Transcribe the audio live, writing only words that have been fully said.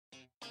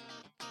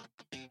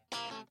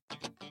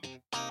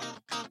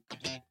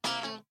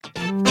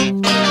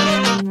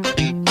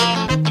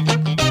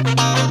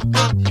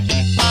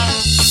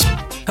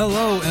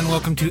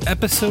welcome to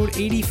episode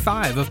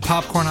 85 of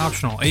Popcorn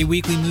Optional, a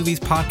weekly movies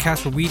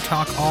podcast where we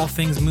talk all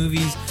things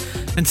movies.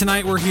 And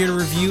tonight we're here to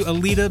review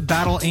Alita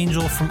Battle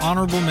Angel from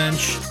Honorable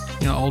Mensch,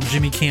 old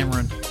Jimmy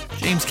Cameron.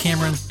 James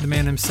Cameron, the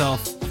man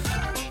himself.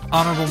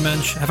 Honorable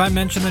Mensch. Have I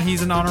mentioned that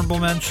he's an Honorable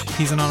Mensch?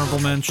 He's an Honorable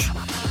Mensch.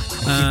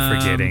 I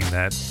keep forgetting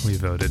that we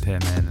voted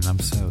him in, and I'm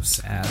so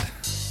sad.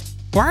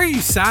 Why are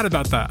you sad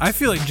about that? I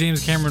feel like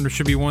James Cameron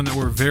should be one that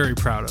we're very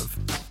proud of.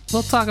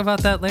 We'll talk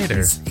about that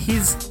later.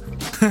 He's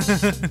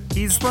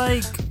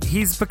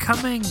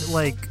becoming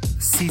like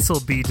Cecil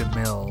B.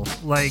 DeMille.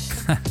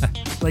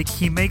 Like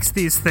he makes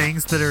these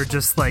things that are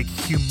just like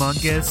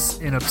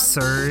humongous and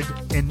absurd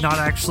and not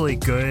actually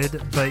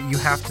good, but you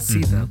have to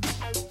see them.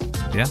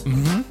 Yeah.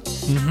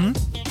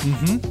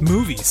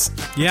 Movies.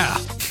 Yeah.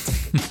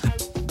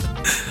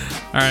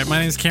 All right, my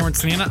name is Cameron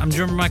Sanina. I'm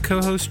joined by my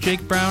co-hosts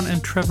Jake Brown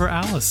and Trevor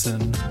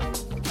Allison.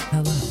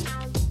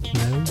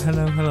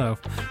 Hello.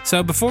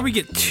 So before we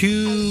get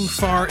too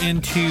far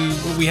into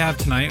what we have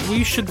tonight,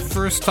 we should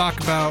first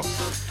talk about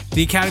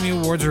the Academy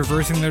Awards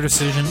reversing their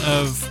decision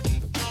of,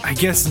 I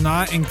guess,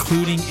 not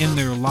including in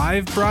their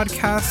live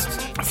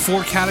broadcast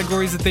 4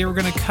 categories that they were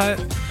going to cut.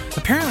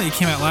 Apparently it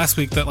came out last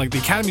week that the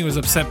Academy was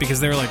upset because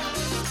they were like,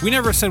 we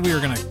never said we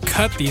were going to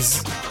cut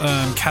these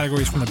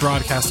categories from the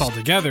broadcast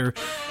altogether.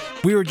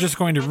 We were just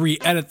going to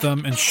re-edit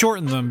them and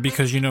shorten them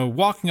because,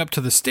 walking up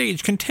to the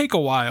stage can take a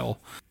while.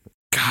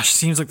 Gosh,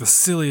 seems like the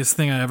silliest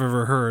thing I've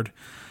ever heard.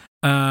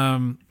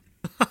 That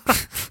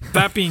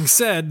being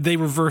said, they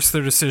reversed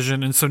their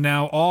decision, and so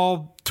now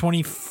all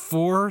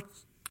 24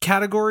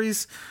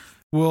 categories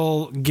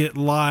will get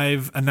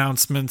live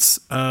announcements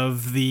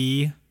of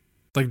during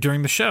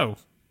the show.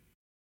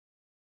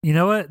 You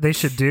know what they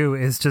should do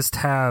is just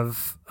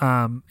have,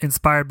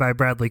 inspired by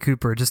Bradley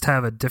Cooper, just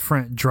have a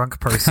different drunk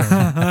person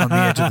on the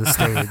edge of the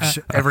stage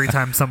every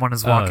time someone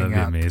is walking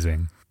that'd be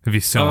amazing. It'd be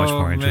so much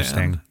more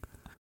interesting. Man.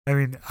 I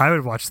mean, I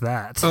would watch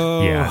that.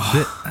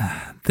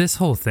 Yeah, this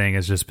whole thing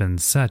has just been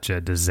such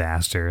a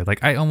disaster.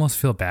 I almost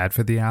feel bad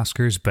for the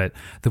Oscars, but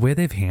the way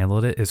they've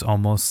handled it is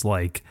almost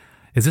like,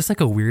 is this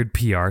like a weird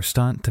PR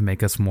stunt to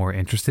make us more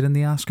interested in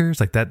the Oscars?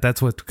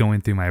 That's what's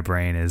going through my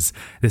brain is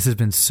this has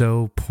been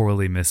so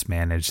poorly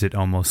mismanaged, it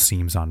almost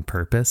seems on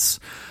purpose.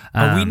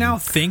 Are we now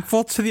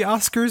thankful to the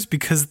Oscars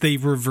because they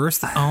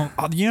reversed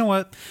you know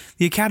what?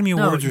 The Academy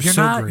Awards are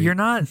so great. You're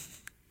not...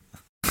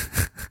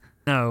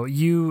 No,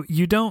 you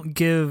don't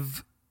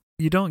give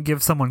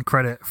someone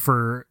credit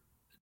for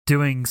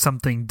doing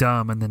something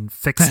dumb and then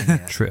fixing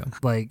it. True.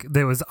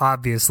 That was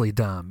obviously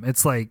dumb.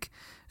 It's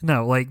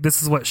no,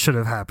 this is what should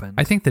have happened.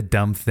 I think the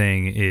dumb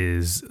thing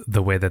is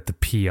the way that the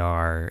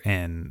PR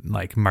and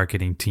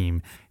marketing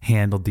team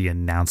handled the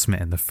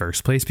announcement in the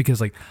first place,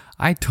 because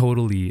I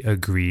totally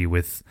agree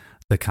with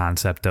the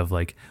concept of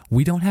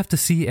we don't have to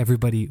see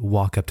everybody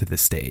walk up to the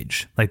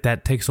stage.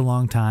 That takes a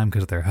long time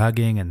because they're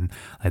hugging and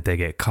they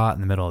get caught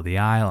in the middle of the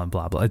aisle and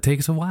blah blah. It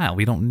takes a while.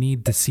 We don't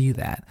need to see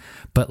that.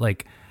 But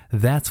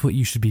that's what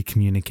you should be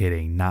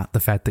communicating, not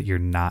the fact that you're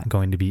not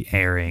going to be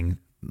airing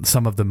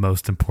some of the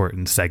most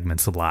important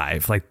segments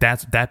live.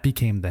 That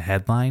became the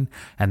headline,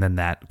 and then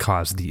that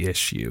caused the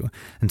issue.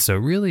 And so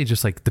really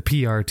just the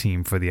PR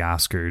team for the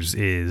Oscars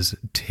is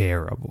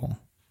terrible.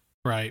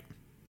 Right.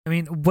 I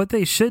mean, what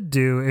they should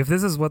do, if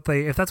that's what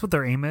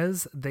their aim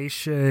is, they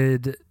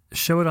should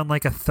show it on a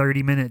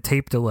 30-minute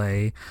tape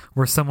delay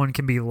where someone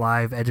can be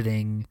live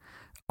editing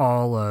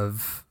all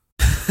of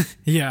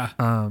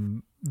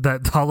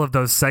all of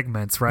those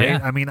segments, right?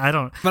 Yeah. I mean,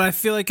 But I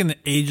feel in the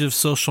age of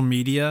social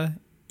media,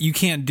 you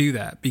can't do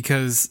that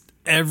because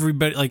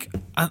everybody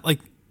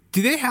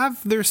do they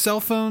have their cell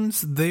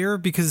phones there?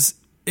 Because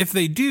if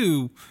they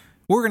do,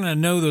 we're going to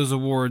know those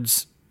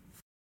awards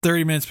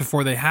 30 minutes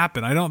before they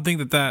happen. I don't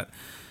think that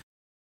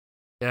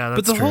Yeah, that's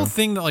but the true. whole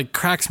thing that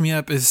cracks me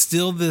up is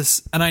still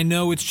this, and I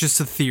know it's just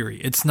a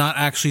theory. It's not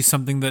actually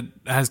something that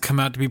has come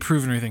out to be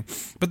proven or anything.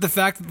 But the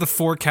fact that the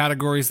 4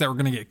 categories that were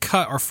going to get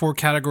cut are 4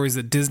 categories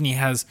that Disney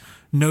has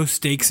no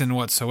stakes in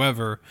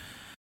whatsoever.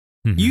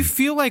 Mm-hmm. You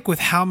feel with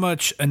how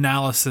much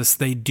analysis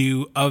they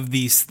do of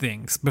these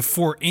things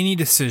before any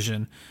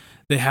decision,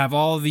 they have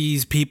all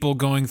these people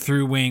going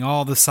through, weighing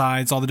all the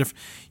sides, all the different.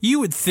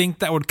 You would think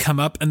that would come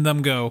up and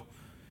them go,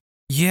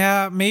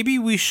 yeah, maybe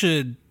we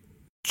should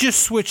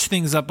just switch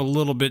things up a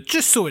little bit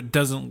just so it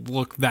doesn't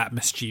look that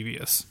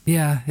mischievous.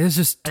 Yeah, it's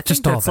just I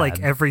think all that's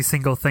bad. every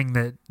single thing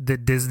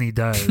that Disney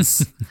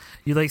does.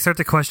 You start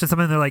to question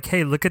something, and they're like,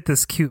 hey, look at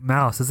this cute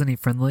mouse, isn't he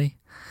friendly?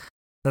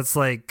 That's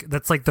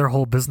their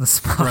whole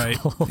business model. Right.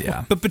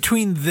 Yeah. But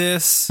between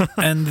this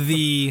and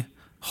the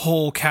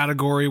whole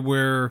category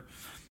where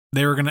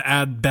they were going to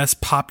add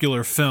best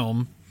popular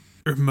film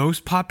or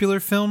most popular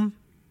film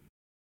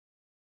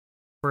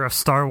for a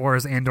Star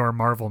Wars and or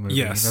Marvel movie.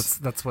 Yes.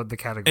 That's what the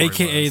category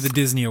AKA was. the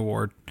Disney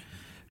Award.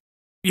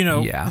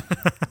 Yeah.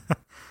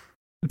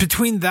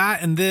 Between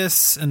that and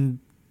this and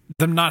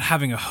them not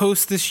having a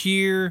host this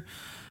year,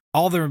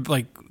 all their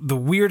like the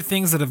weird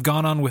things that have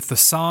gone on with the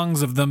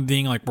songs of them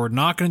being like, we're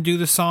not going to do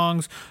the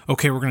songs.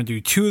 Okay, we're going to do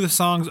 2 of the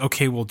songs.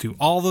 Okay, we'll do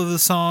all of the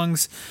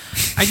songs.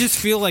 I just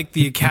feel like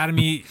the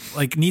Academy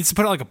like needs to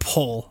put out like a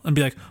poll and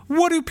be like,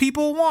 what do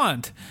people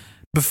want?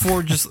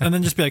 And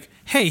then just be like,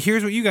 hey,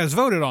 here's what you guys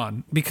voted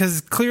on, because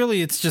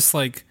clearly it's just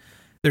like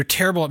they're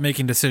terrible at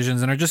making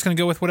decisions and are just going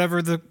to go with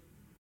whatever the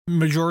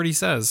majority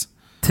says.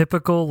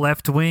 Typical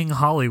left-wing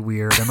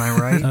Hollyweird, am I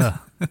right?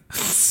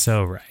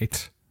 So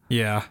right.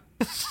 Yeah.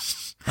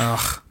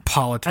 Ugh,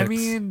 politics. I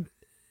mean,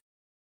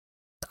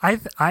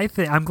 I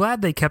think I'm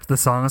glad they kept the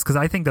songs, because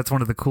I think that's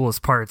one of the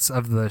coolest parts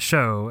of the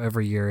show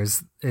every year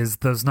is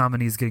those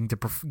nominees getting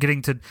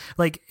to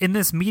like, in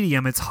this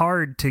medium, it's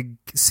hard to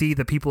see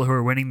the people who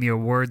are winning the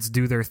awards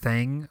do their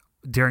thing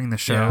during the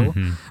show, Yeah.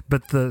 Mm-hmm.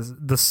 but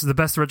the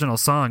best original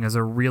song is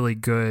a really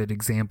good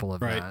example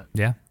of Right. that.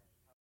 Yeah.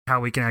 How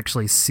we can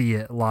actually see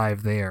it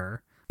live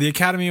there. The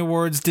Academy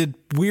Awards did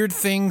weird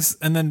things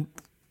and then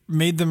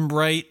made them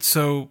right.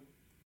 So,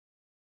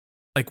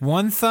 like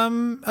 1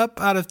 thumb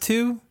up out of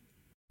 2?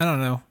 I don't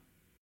know.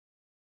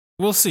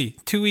 We'll see.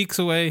 2 weeks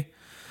away.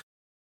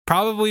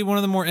 Probably one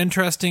of the more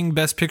interesting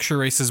Best Picture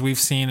races we've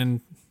seen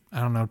in, I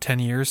don't know, 10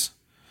 years.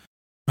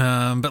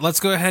 But let's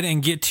go ahead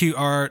and get to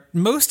our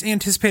most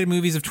anticipated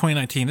movies of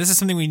 2019. This is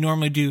something we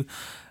normally do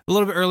a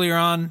little bit earlier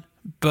on,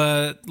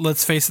 but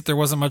let's face it, there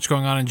wasn't much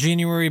going on in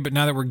January. But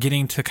now that we're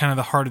getting to kind of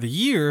the heart of the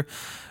year,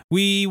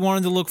 we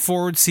wanted to look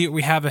forward, see what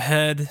we have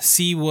ahead,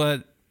 see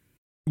what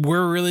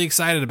we're really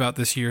excited about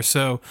this year.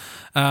 So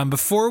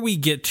before we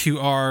get to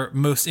our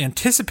most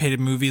anticipated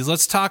movies,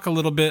 let's talk a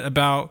little bit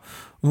about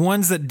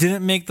ones that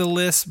didn't make the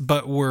list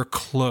but were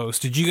close.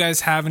 Did you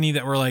guys have any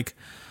that were like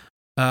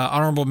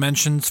honorable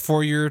mentions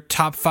for your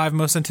top 5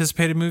 most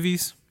anticipated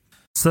movies?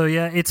 So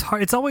yeah, it's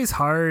hard. It's always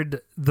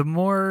hard. The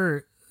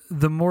more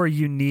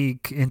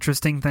unique,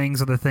 interesting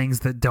things are the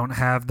things that don't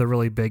have the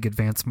really big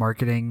advanced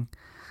marketing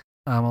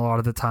a lot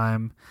of the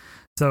time.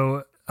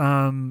 So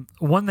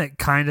one that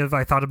kind of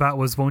I thought about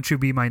was Won't You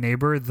Be My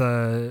Neighbor,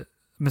 the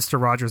Mr.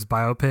 Rogers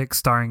biopic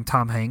starring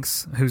Tom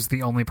Hanks, who's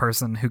the only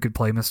person who could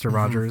play Mr.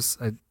 Rogers,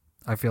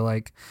 I feel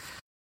like.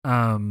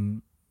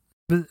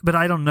 But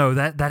I don't know,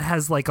 that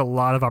has like a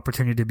lot of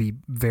opportunity to be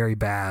very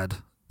bad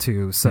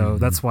too. So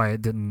that's why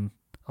it didn't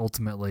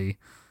ultimately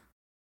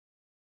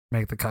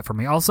make the cut for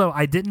me. Also,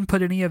 I didn't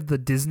put any of the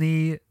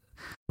Disney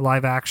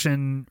live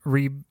action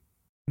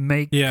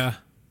remake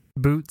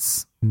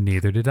boots.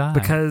 Neither did I.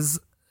 Because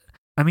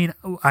I mean,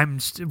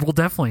 we'll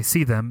definitely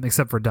see them,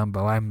 except for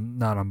Dumbo. I'm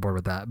not on board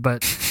with that.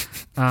 But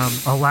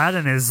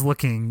Aladdin is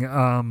looking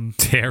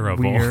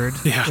terrible, weird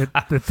Yeah.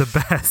 at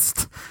the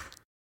best.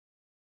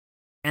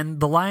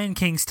 And The Lion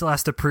King still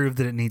has to prove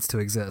that it needs to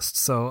exist.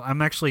 So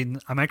I'm actually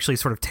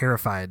sort of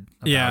terrified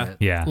about it.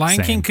 Yeah. Lion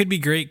same. King could be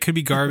great, could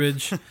be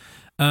garbage.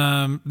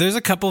 There's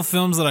a couple of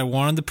films that I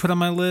wanted to put on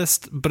my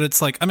list, but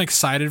it's like I'm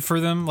excited for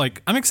them.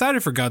 Like I'm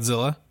excited for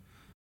Godzilla,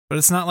 but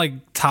it's not like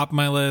top of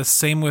my list.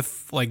 Same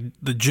with like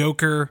the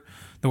Joker,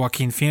 the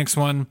Joaquin Phoenix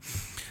one.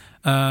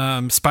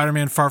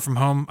 Spider-Man Far From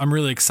Home. I'm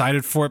really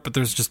excited for it, but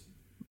there's just,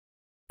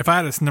 if I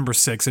had a number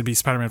 6, it'd be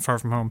Spider-Man Far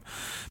From Home.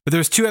 But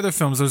there's 2 other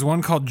films. There's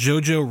one called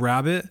Jojo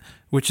Rabbit,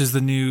 which is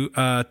the new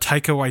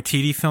Taika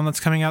Waititi film that's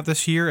coming out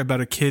this year about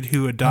a kid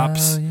who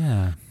adopts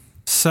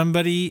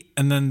somebody,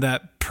 and then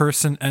that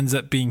person ends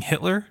up being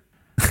Hitler.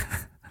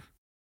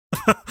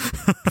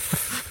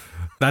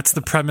 That's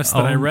the premise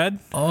that I read.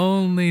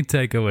 Only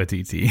Taika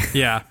Waititi.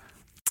 Yeah.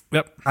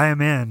 Yep.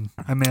 I'm in.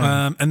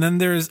 And then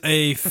there's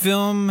a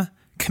film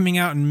coming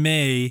out in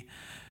May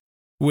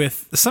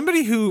with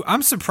somebody who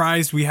I'm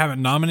surprised we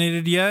haven't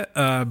nominated yet,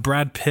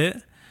 Brad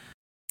Pitt,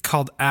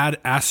 called Ad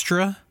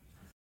Astra,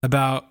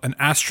 about an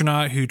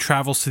astronaut who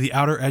travels to the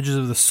outer edges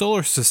of the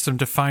solar system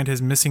to find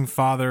his missing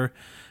father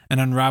and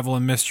unravel a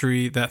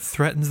mystery that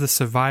threatens the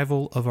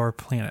survival of our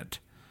planet.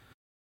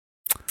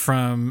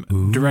 From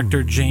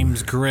director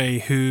James Gray,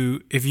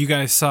 who, if you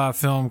guys saw a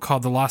film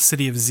called The Lost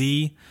City of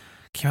Z,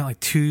 came out like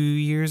 2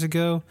 years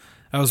ago.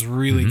 That was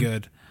really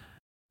good.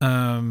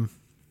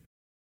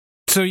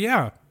 So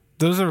yeah,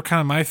 those are kind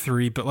of my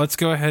 3, but let's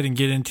go ahead and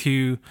get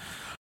into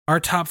our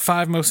top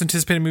 5 most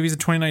anticipated movies of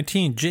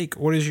 2019. Jake,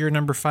 what is your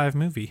number 5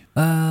 movie?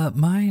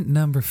 My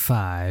number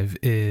 5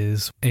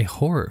 is a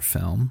horror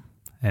film,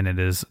 and it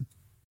is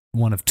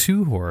one of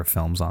 2 horror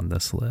films on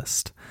this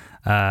list.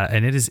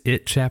 And it is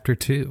It Chapter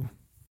 2.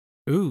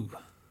 Ooh.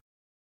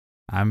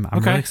 I'm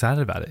really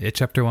excited about it. It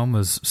Chapter 1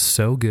 was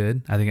so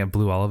good. I think it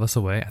blew all of us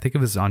away. I think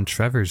it was on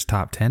Trevor's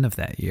top 10 of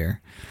that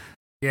year.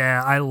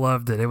 Yeah, I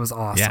loved it. It was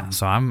awesome. Yeah,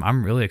 so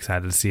I'm really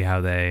excited to see how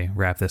they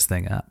wrap this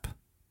thing up.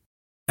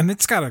 And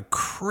it's got a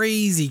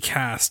crazy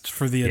cast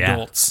for the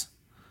adults.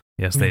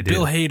 Yes, they do.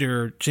 Bill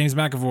Hader, James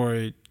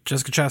McAvoy,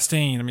 Jessica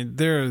Chastain. I mean,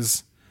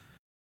 there's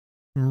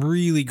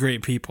really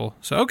great people.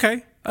 So,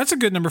 okay, that's a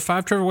good number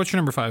 5. Trevor, what's your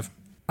number 5?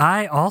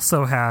 I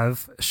also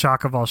have,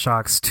 shock of all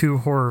shocks, 2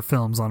 horror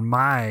films on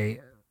my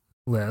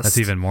list. That's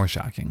even more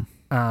shocking.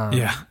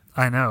 Yeah.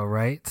 I know,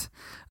 right?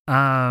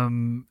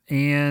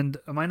 And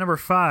my number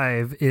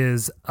 5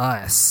 is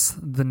Us,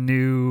 the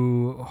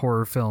new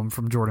horror film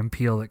from Jordan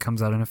Peele that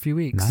comes out in a few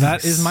weeks. Nice.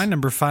 That is my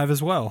number 5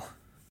 as well.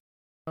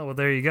 Oh, well,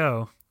 there you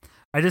go.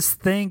 I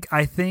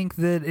think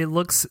that it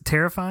looks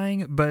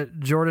terrifying, but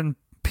Jordan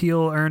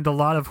Peele earned a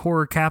lot of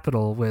horror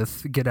capital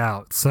with Get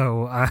Out,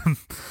 so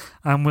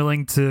I'm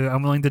willing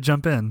to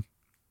jump in.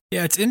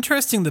 Yeah, it's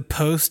interesting the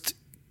post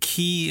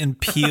Key and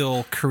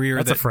Peele career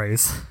That's a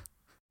phrase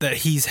that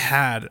he's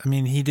had. I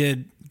mean, he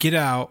did Get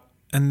Out,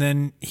 and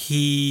then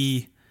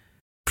he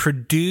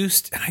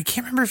produced, and I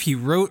can't remember if he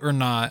wrote or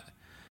not,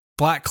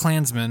 Black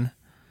Klansman,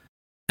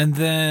 and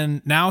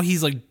then now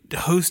he's like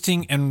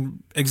hosting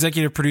and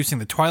executive producing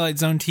the Twilight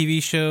Zone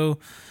TV show,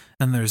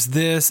 and there's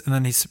this, and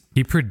then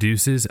he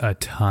produces a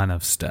ton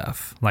of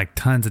stuff, like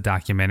tons of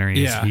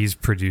documentaries. Yeah. He's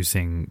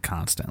producing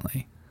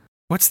constantly.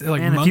 What's the,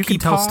 like, and if Monkey you can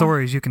tell Paw?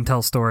 stories, you can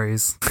tell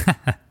stories.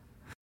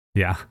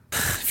 Yeah.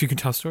 If you can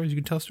tell stories, you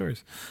can tell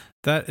stories.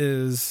 That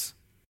is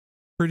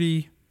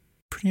pretty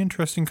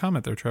interesting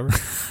comment there, Trevor.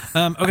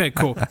 Okay,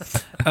 cool.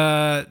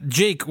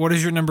 Jake, what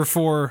is your number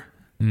 4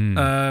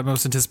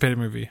 most anticipated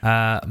movie?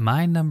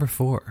 My number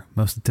 4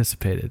 most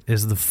anticipated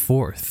is the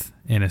 4th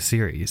in a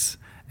series,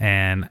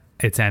 and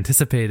it's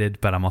anticipated,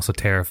 but I'm also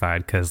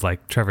terrified because,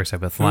 like Trevor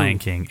said with Lion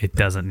King, it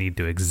doesn't need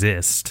to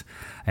exist,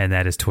 and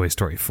that is Toy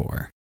Story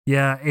 4.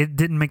 Yeah, it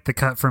didn't make the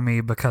cut for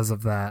me because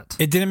of that.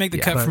 It didn't make the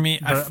cut for me.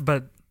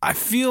 But I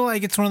feel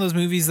like it's one of those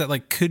movies that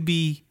like could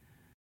be.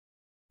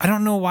 I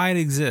don't know why it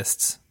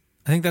exists.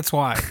 I think that's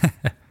why.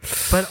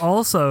 But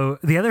also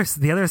the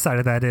other side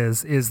of that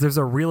is there's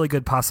a really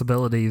good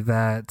possibility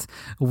that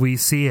we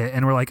see it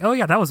and we're like, oh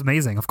yeah, that was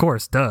amazing. Of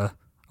course, duh.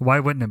 Why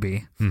wouldn't it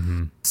be?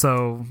 Mm-hmm.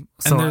 So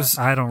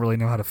I don't really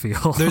know how to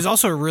feel. There's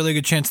also a really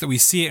good chance that we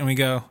see it and we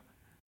go,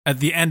 at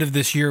the end of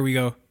this year, we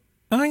go,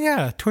 oh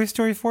yeah, Toy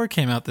Story 4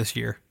 came out this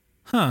year.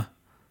 Huh.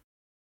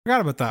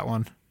 Forgot about that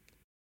one.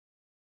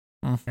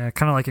 Yeah,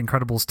 kind of like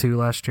Incredibles 2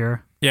 last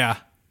year. Yeah.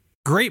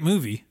 Great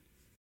movie.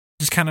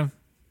 Just kind of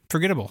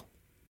forgettable.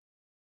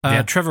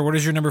 Yeah. Trevor, what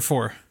is your number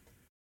 4?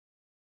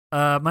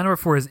 My number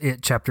 4 is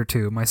It Chapter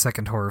 2, my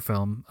second horror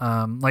film.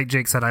 Like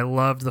Jake said, I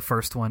loved the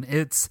first one.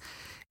 It's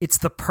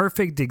the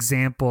perfect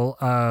example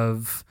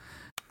of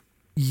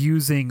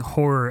using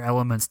horror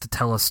elements to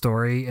tell a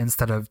story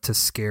instead of to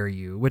scare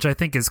you, which I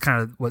think is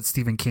kind of what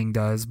Stephen King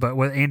does. But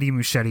what Andy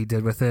Muschietti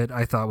did with it,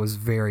 I thought was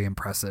very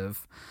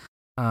impressive.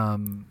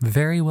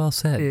 Very well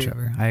said,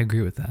 Trevor. I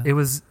agree with that. It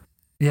was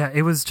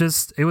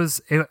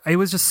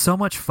just so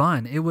much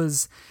fun. It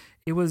was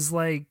a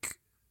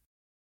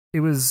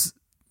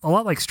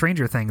lot like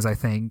Stranger Things, I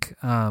think.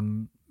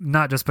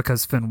 Not just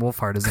because Finn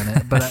Wolfhard is in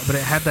it, but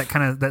it had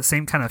that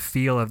same kind of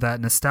feel of that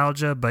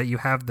nostalgia. But you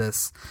have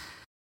this,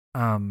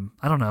 I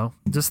don't know,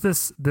 just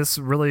this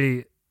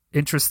really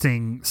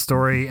interesting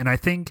story, and I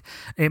think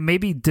it may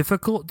be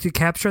difficult to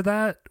capture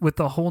that with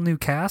the whole new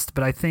cast.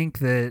 But I think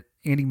that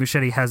Andy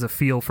Muschietti has a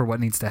feel for what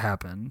needs to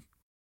happen.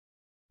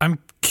 I'm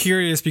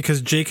curious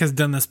because Jake has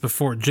done this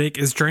before. Jake,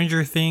 is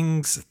Stranger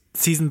Things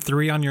season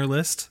 3 on your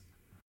list?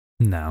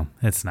 No,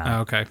 it's not.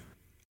 Oh, okay.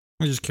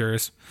 I'm just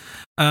curious.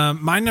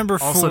 My number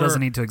 4 also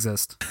doesn't need to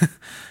exist.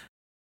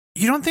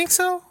 You don't think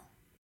so?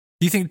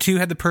 Do you think 2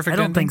 had the perfect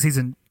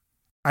ending?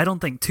 I don't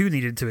think 2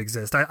 needed to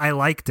exist. I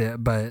liked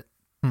it, but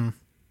we'll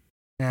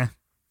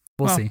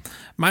see.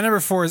 My number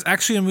 4 is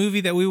actually a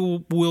movie that we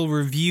will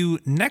review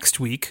next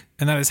week,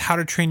 and that is How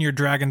to Train Your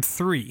Dragon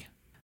 3.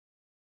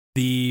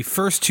 The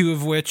first 2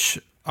 of which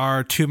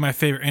are 2 of my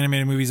favorite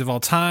animated movies of all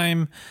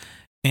time.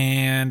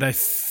 And I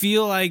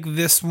feel like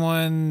this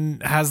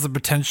one has the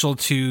potential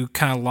to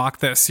kind of lock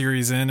that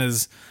series in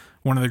as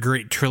one of the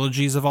great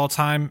trilogies of all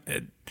time.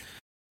 It's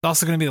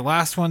also going to be the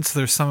last one, so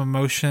there's some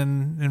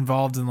emotion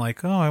involved in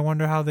like, oh, I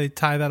wonder how they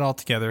tie that all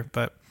together.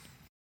 But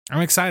I'm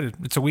excited.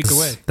 It's a week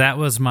away. That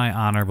was my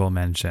honorable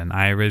mention.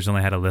 I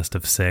originally had a list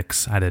of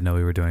 6. I didn't know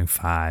we were doing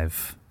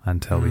 5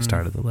 until we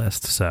started the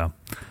list. So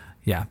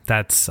yeah,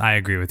 I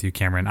agree with you,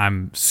 Cameron.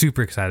 I'm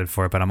super excited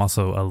for it, but I'm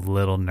also a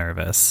little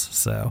nervous.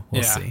 So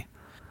we'll see.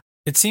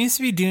 It seems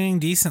to be doing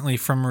decently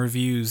from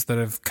reviews that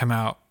have come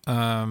out.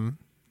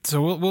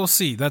 So we'll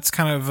see. That's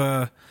kind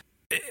of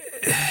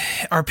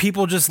are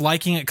people just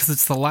liking it because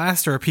it's the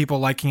last, or are people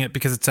liking it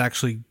because it's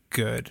actually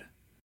good?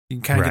 You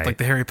can kind of get like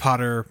the Harry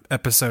Potter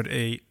episode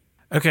 8.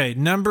 Okay,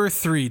 number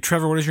 3.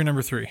 Trevor, what is your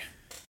number 3?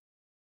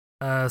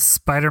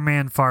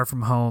 Spider-Man Far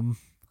From Home.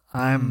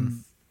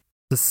 I'm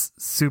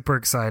just super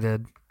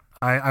excited.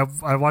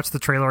 I watched the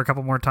trailer a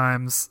couple more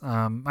times.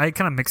 I had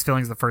kind of mixed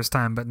feelings the first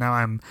time, but now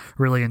I'm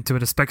really into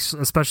it,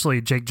 especially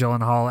Jake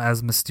Gyllenhaal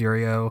as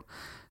Mysterio.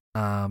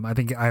 I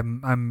think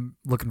I'm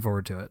looking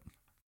forward to it.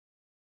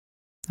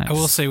 Nice. I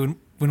will say,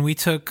 when we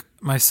took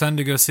my son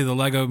to go see the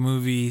Lego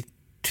Movie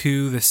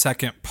 2, the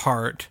second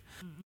part,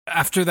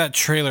 after that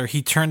trailer,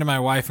 he turned to my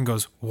wife and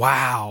goes,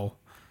 "Wow!"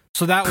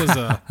 So that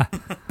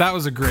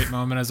was a great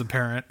moment as a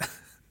parent.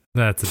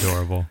 That's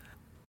adorable.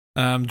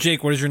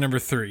 Jake, what is your number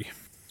 3?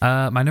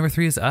 My number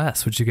 3 is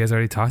Us, which you guys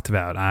already talked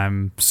about.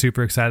 I'm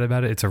super excited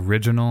about it. It's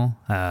original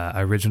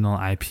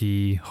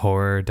IP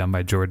horror done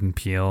by Jordan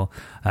Peele.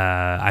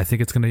 I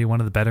think it's going to be one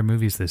of the better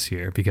movies this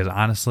year because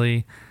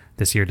honestly,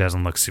 this year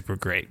doesn't look super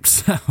great.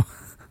 So,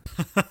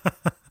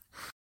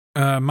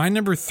 my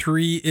number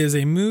 3 is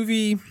a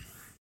movie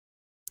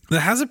that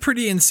has a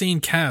pretty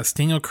insane cast: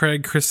 Daniel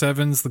Craig, Chris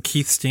Evans,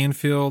 Lakeith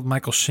Stanfield,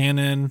 Michael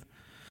Shannon.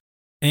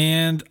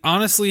 And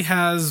honestly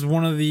has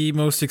one of the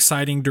most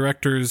exciting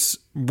directors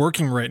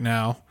working right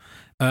now.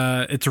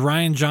 It's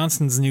Rian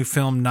Johnson's new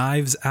film,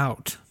 Knives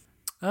Out.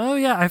 Oh,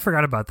 yeah, I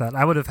forgot about that.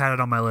 I would have had it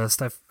on my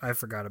list. I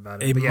forgot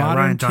about it. A But yeah,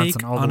 modern Rian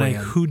Johnson take all the on way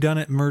a in.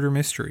 whodunit murder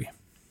mystery.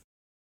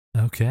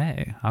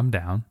 okay, I'm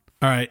down.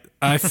 All right.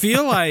 I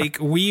feel like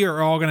we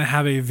are all going to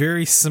have a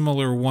very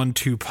similar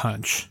 1-2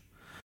 punch.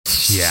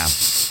 Yeah,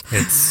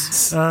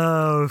 it's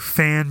Oh,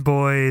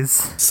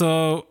 fanboys.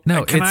 So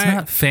no, can it's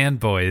not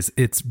fanboys.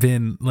 It's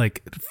been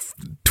like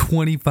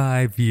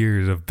 25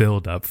 years of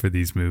build up for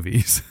these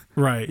movies.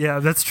 Right. Yeah,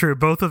 that's true.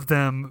 Both of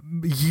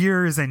them,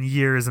 years and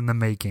years in the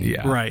making.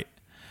 Yeah. Right.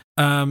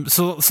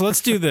 So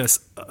let's do this.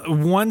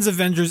 One's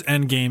Avengers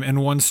Endgame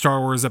and one's Star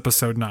Wars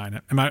Episode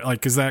 9.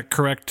 Is that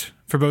correct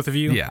for both of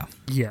you? Yeah.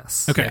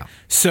 Yes. Okay. Yeah.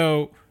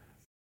 So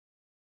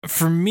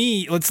for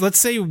me, let's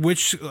say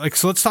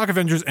so let's talk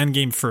Avengers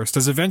Endgame first.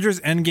 Does Avengers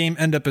Endgame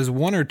end up as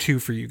 1 or 2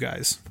 for you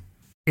guys?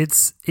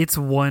 It's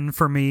 1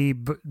 for me,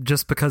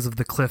 just because of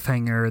the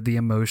cliffhanger, the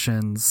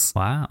emotions.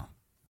 Wow.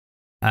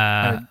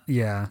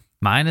 Yeah.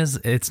 Mine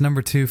it's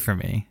number 2 for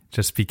me,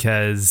 just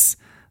because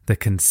the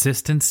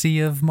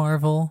consistency of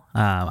Marvel.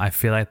 I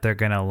feel like they're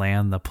gonna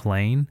land the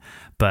plane,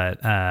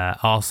 but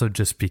also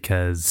just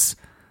because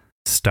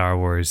Star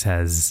Wars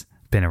has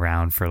been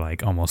around for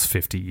like almost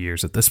 50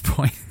 years at this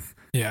point.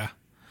 Yeah.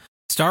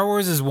 Star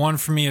Wars is 1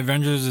 for me,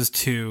 Avengers is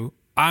 2.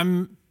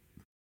 I'm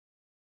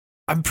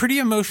pretty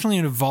emotionally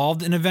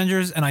involved in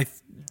Avengers, and I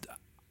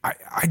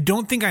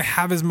don't think I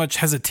have as much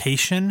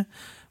hesitation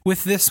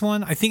with this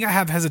one. I think I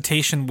have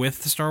hesitation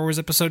with Star Wars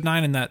Episode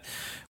 9 in that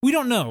we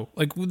don't know.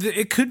 Like,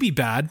 it could be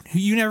bad.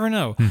 You never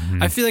know.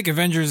 Mm-hmm. I feel like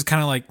Avengers is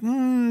kind of like,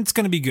 it's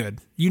going to be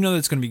good. You know that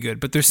it's going to be good.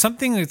 But there's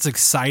something that's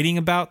exciting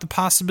about the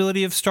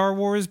possibility of Star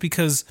Wars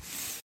because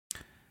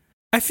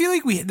I feel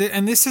like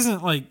and this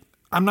isn't like,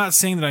 I'm not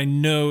saying that I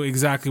know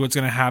exactly what's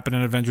going to happen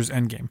in Avengers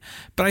Endgame,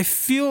 but I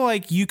feel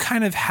like you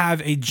kind of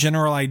have a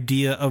general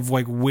idea of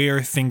like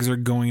where things are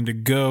going to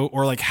go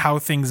or like how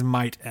things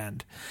might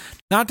end.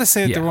 Not to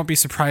say that there won't be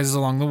surprises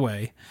along the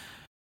way,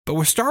 but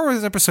with Star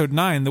Wars Episode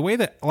 9, the way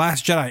that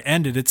Last Jedi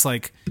ended, it's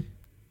like,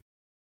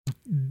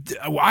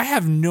 I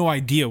have no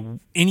idea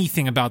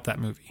anything about that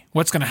movie,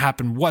 what's going to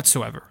happen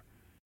whatsoever.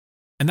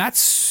 And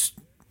that's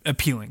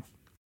appealing.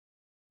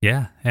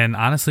 Yeah, and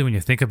honestly, when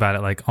you think about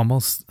it, like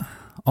almost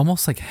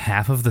like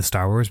half of the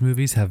Star Wars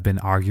movies have been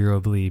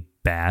arguably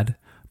bad,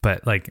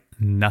 but like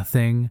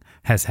nothing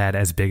has had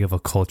as big of a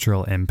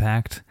cultural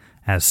impact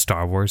as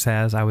Star Wars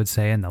has, I would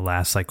say, in the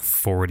last like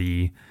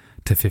 40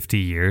 to 50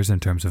 years in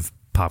terms of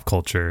pop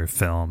culture,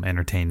 film,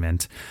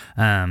 entertainment.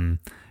 And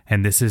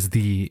this is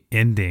the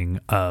ending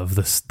of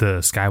the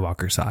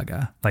Skywalker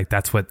saga. Like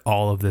that's what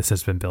all of this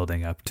has been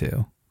building up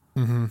to.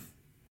 Mm-hmm.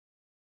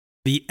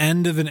 The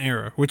end of an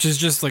era, which is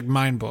just like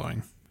mind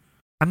blowing.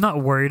 I'm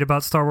not worried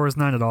about Star Wars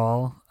 9 at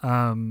all,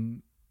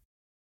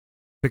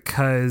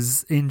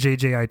 because in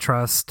JJ I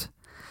trust,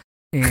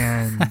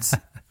 and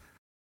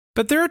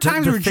but there are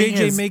times where JJ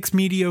is, makes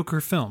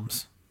mediocre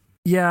films.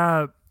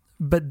 Yeah,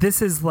 but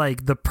this is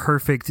like the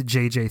perfect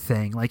JJ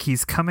thing. Like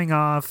he's coming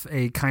off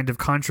a kind of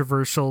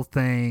controversial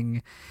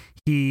thing.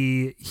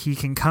 He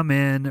can come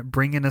in,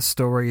 bring in a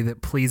story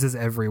that pleases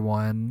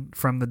everyone,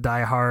 from the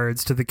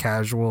diehards to the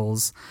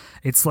casuals.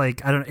 It's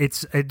like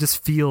it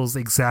just feels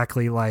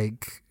exactly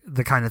like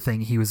the kind of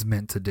thing he was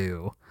meant to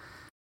do.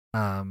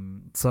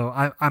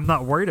 So I'm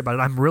not worried about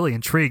it. I'm really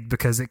intrigued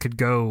because it could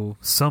go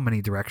so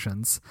many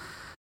directions.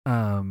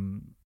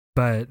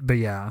 But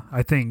yeah,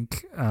 I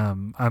think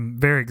I'm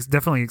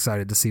definitely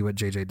excited to see what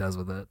JJ does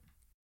with it.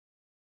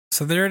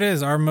 So there it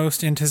is, our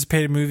most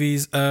anticipated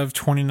movies of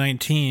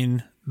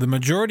 2019, the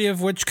majority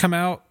of which come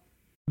out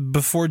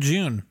before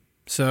June.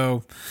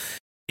 So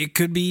it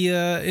could be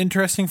an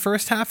interesting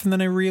first half and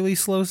then a really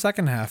slow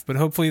second half. But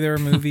hopefully there are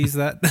movies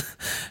that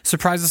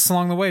surprise us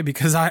along the way,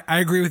 because I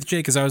agree with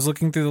Jake. As I was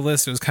looking through the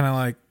list, it was kind of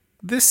like,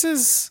 this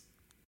is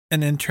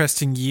an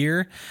interesting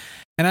year.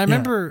 And I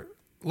remember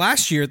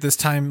last year at this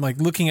time, like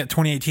looking at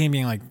 2018 and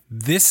being like,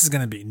 this is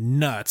going to be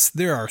nuts.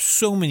 There are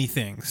so many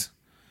things.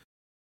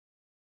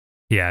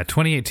 Yeah,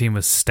 2018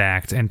 was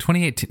stacked, and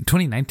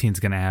 2019 is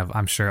going to have,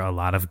 I'm sure, a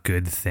lot of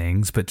good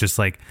things, but just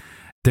like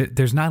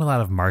there's not a lot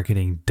of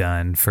marketing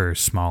done for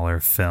smaller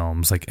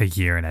films like a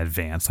year in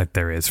advance like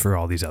there is for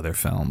all these other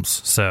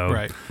films. So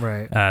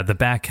right. The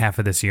back half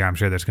of this year, I'm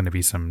sure there's going to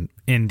be some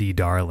indie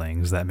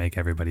darlings that make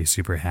everybody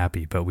super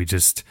happy, but we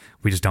just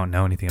don't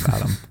know anything about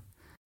them.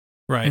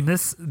 Right. And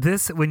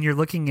this when you're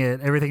looking at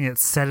everything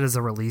that's set as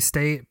a release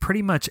date,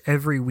 pretty much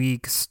every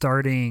week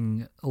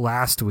starting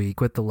last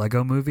week with the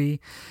Lego movie,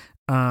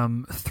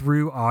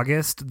 through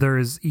August,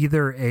 there's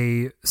either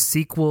a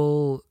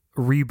sequel,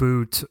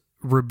 reboot,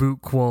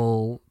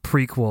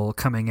 prequel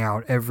coming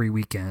out every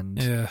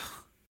weekend. Yeah.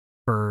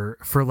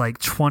 For like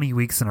 20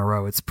 weeks in a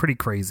row. It's pretty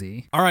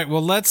crazy. All right,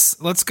 well let's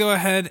go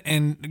ahead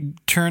and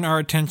turn our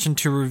attention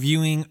to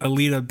reviewing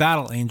Alita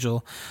Battle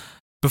Angel.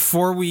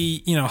 Before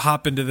we,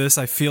 hop into this,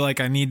 I feel like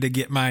I need to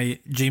get my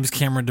James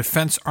Cameron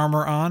defense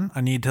armor on.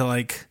 I need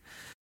to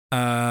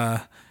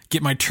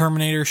get my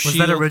Terminator shield.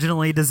 Was that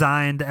originally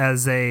designed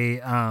as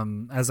a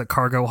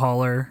cargo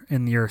hauler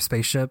in your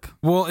spaceship?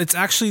 Well, it's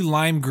actually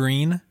lime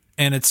green,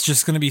 and it's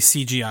just going to be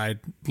CGI'd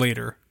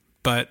later,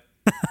 but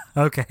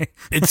okay.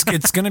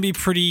 it's going to be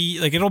pretty,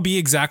 it'll be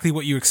exactly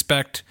what you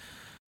expect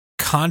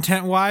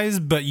content-wise,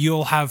 but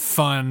you'll have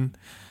fun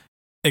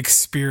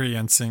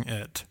experiencing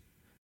it,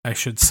 I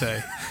should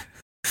say.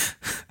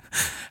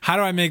 How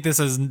do I make this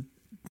as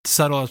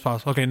subtle as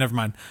possible? Okay, never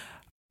mind.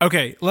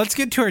 Okay, let's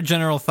get to our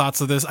general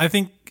thoughts of this. I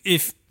think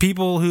if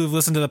people who've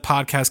listened to the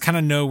podcast kind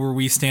of know where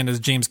we stand as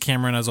James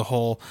Cameron as a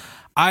whole,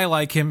 I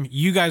like him.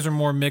 You guys are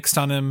more mixed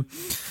on him.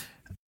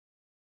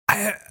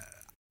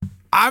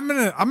 I'm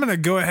gonna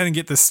go ahead and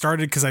get this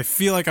started because I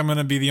feel like I'm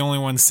gonna be the only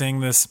one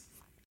saying this.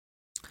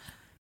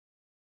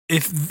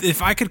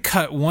 If I could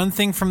cut one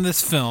thing from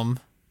this film,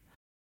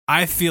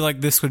 I feel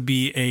like this would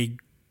be a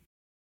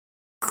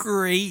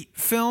great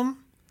film.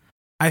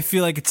 I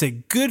feel like it's a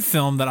good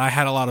film that I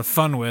had a lot of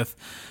fun with,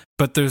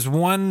 but there's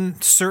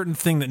one certain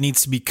thing that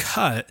needs to be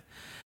cut.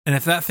 And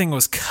if that thing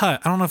was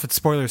cut, I don't know if it's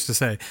spoilers to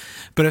say,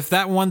 but if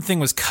that one thing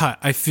was cut,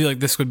 I feel like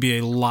this would be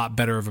a lot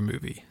better of a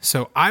movie.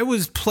 So I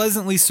was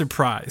pleasantly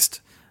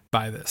surprised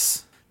by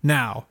this.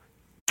 Now,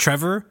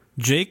 Trevor,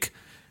 Jake,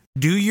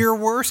 do your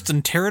worst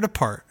and tear it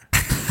apart.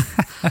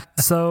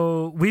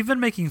 So we've been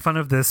making fun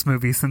of this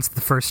movie since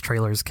the first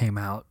trailers came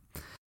out.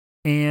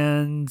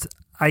 And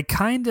I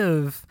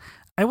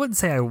wouldn't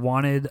say I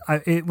wanted...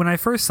 when I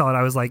first saw it,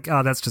 I was like,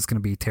 oh, that's just going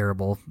to be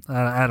terrible.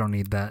 I don't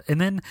need that.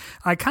 And then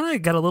I kind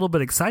of got a little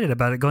bit excited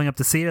about it going up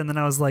to see it, and then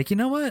I was like, you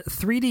know what?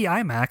 3D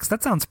IMAX,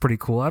 that sounds pretty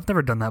cool. I've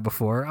never done that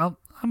before.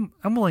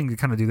 I'm willing to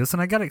kind of do this,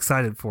 and I got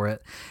excited for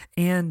it.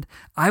 And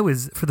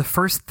for the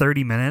first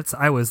 30 minutes,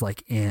 I was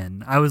like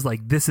in. I was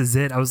like, this is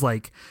it. I was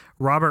like,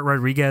 Robert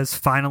Rodriguez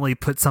finally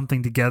put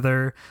something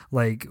together.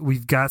 Like,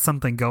 we've got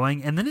something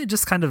going. And then it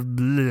just kind of...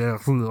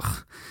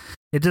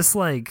 it just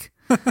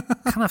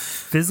kind of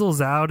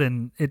fizzles out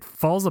and it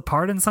falls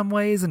apart in some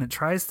ways, and it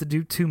tries to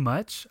do too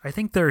much. I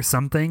think there are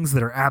some things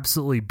that are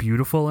absolutely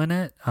beautiful in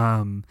it.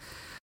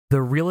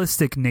 The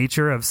realistic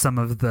nature of some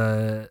of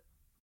the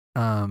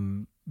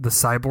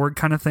cyborg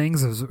kind of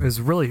things was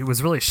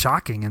really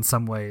shocking in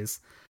some ways.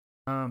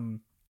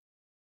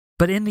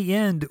 But in the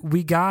end,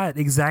 we got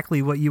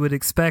exactly what you would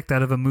expect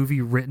out of a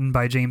movie written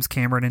by James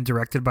Cameron and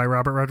directed by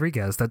Robert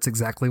Rodriguez. That's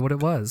exactly what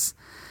it was.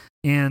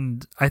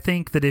 And I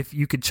think that if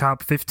you could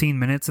chop 15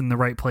 minutes in the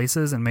right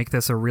places and make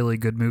this a really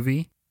good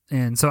movie.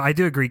 And so I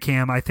do agree,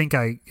 Cam. I think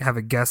I have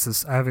a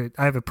guess. I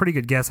have a pretty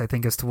good guess, I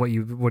think, as to what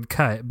you would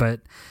cut.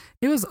 But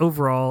it was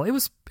overall, it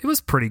was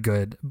pretty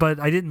good. But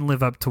I didn't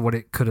live up to what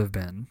it could have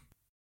been.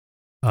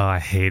 Oh, I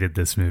hated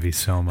this movie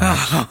so much.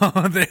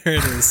 Oh, there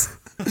it is.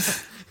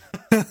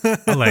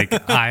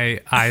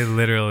 I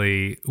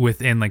literally,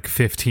 within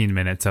 15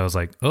 minutes, I was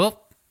like, oh,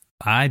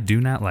 I do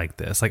not like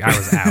this. I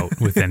was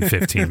out within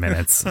 15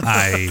 minutes.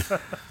 I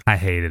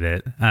hated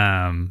it.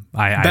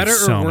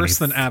 Better or worse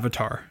than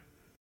Avatar?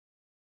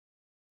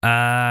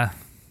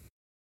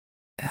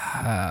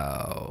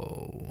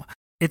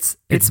 It's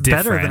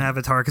better than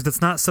Avatar because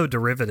it's not so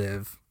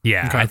derivative.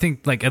 Yeah, okay. I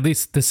think at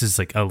least this is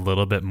a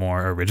little bit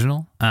more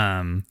original.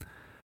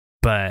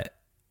 But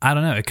I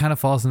don't know. It kind of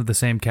falls into the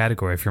same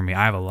category for me.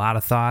 I have a lot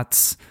of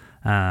thoughts.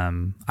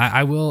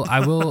 I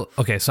will.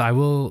 Okay, so I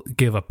will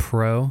give a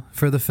pro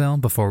for the film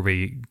before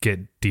we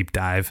get deep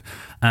dive.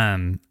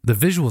 The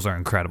visuals are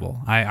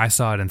incredible. I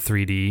saw it in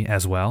 3D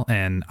as well,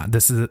 and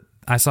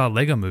I saw a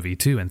Lego Movie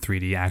too in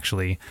 3D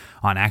actually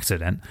on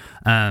accident.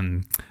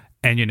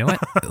 And you know what?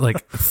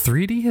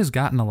 3D has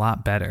gotten a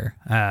lot better.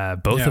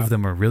 Both of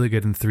them were really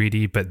good in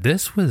 3D, but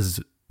this was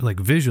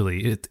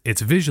visually,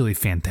 it's visually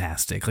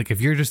fantastic. If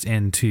you're just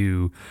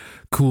into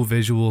cool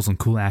visuals and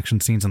cool action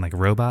scenes and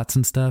robots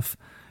and stuff,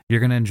 you're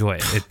gonna enjoy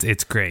it.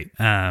 It's great.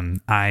 I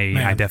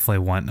definitely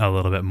want a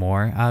little bit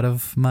more out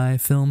of my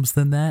films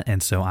than that,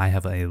 and so I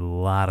have a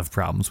lot of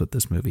problems with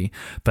this movie.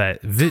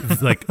 But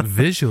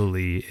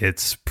visually,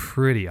 it's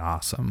pretty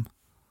awesome.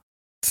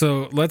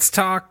 So let's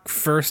talk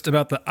first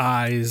about the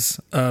eyes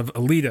of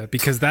Alita,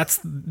 because that's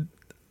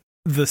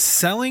the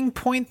selling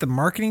point, the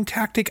marketing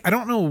tactic. I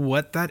don't know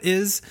what that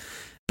is,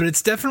 but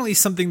it's definitely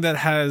something that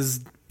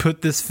has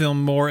put this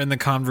film more in the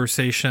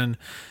conversation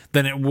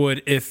than it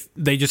would if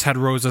they just had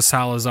Rosa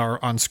Salazar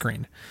on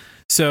screen.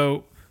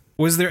 So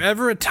was there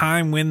ever a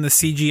time when the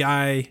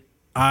CGI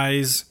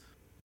eyes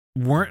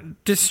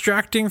weren't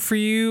distracting for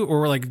you,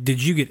 or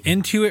did you get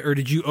into it, or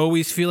did you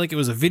always feel like it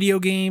was a video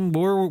game?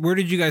 Where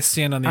did you guys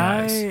stand on the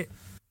eyes?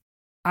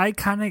 I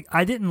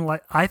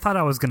thought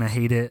I was gonna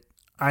hate it.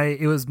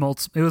 it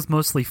was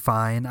mostly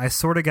fine. I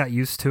sort of got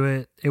used to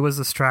it. It was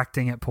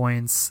distracting at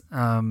points.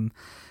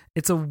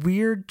 It's a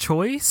weird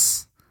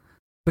choice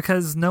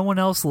because no one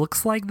else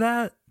looks like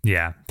that.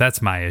 Yeah,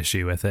 that's my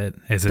issue with it.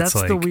 That's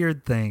the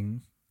weird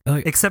thing.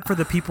 Except for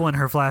the people in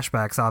her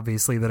flashbacks,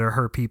 obviously, that are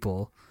her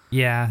people.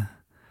 Yeah.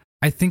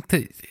 I think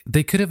that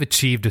they could have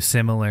achieved a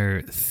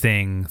similar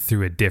thing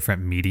through a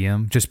different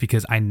medium, just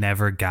because I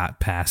never got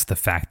past the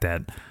fact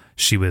that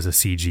she was a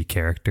CG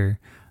character.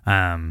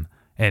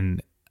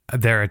 And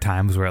there are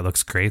times where it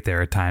looks great.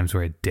 There are times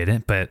where it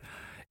didn't, but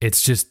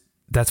it's just,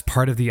 that's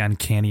part of the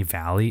uncanny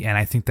valley. And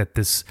I think that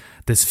this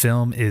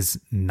film is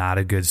not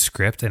a good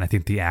script. And I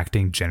think the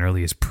acting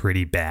generally is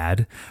pretty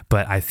bad,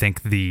 but I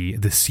think the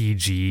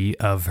CG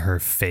of her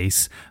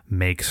face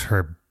makes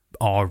her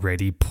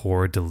already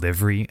poor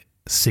delivery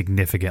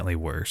significantly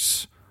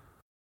worse.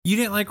 You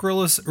didn't like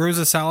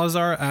Rosa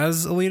Salazar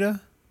as Alita?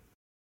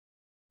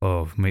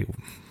 Oh, wait.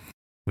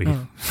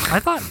 I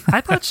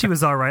thought she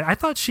was all right. I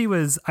thought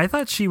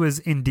she was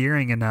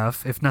endearing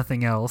enough, if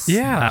nothing else.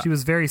 Yeah, she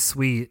was very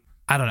sweet.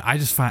 I don't know.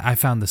 I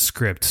found the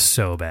script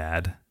so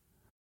bad.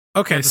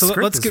 Okay, so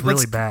let's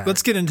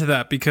get into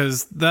that,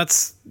 because I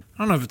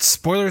don't know if it's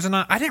spoilers or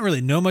not. I didn't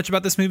really know much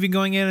about this movie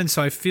going in, and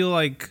so I feel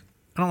like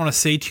I don't want to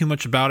say too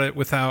much about it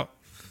without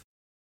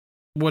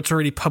what's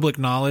already public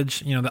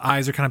knowledge. You know, the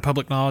eyes are kind of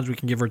public knowledge. We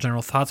can give our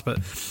general thoughts, but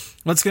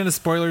let's get into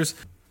spoilers.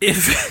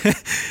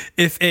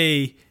 If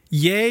a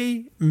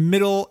yay,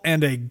 middle,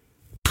 and a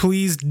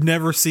please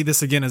never see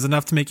this again is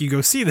enough to make you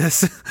go see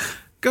this,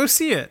 go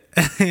see it,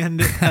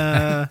 and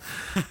come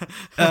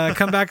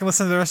back and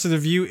listen to the rest of the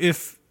review.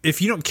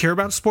 If you don't care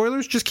about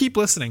spoilers, just keep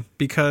listening,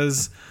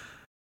 because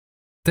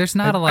there's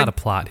not a lot of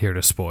plot here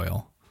to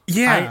spoil.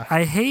 Yeah,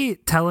 I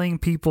hate telling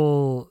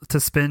people to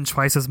spend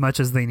twice as much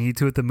as they need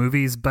to at the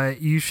movies,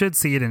 but you should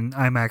see it in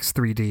IMAX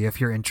 3D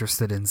if you're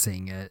interested in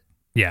seeing it.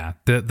 Yeah,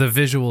 the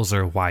visuals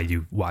are why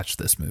you watch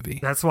this movie.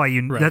 That's why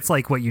that's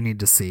like what you need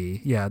to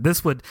see. Yeah,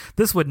 this would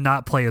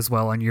not play as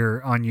well on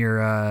your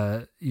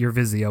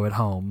Vizio at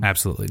home.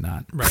 Absolutely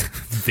not. Right.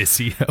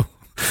 Vizio.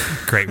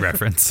 Great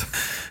reference.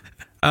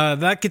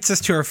 That gets us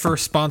to our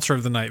first sponsor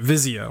of the night,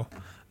 Vizio.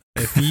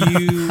 If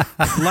you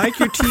like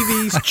your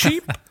TVs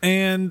cheap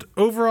and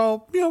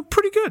overall,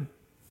 pretty good,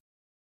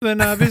 then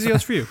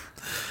Vizio's for you.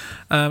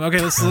 Okay,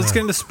 let's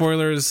get into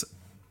spoilers.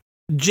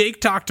 Jake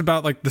talked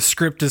about the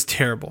script is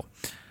terrible.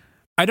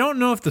 I don't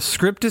know if the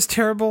script is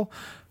terrible,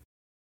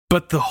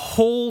 but the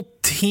whole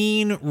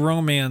teen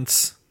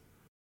romance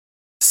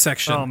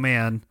section. Oh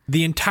man,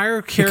 the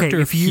entire character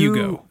of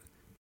Hugo.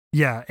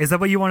 Yeah, is that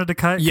what you wanted to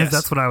cut? Because yes,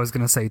 that's what I was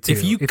going to say too.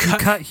 If you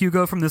cut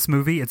Hugo from this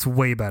movie, it's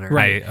way better.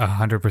 Right,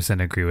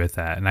 100% agree with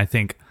that. And I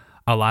think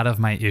a lot of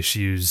my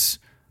issues,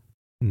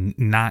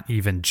 not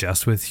even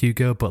just with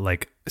Hugo,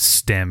 but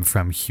stem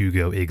from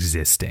Hugo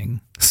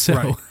existing. So,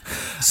 right.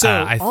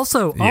 So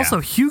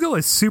also, Hugo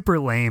is super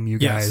lame. You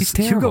guys, he's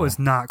terrible. Hugo is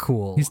not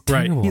cool. He's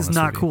terrible. He's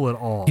not cool at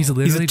all. He's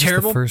literally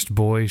just the first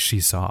boy she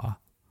saw.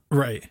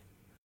 Right.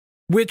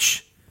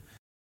 Which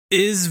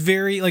is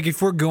very,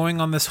 if we're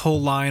going on this whole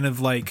line of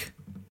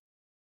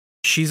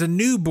she's a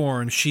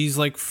newborn, she's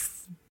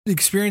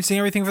experiencing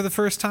everything for the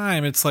first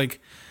time, it's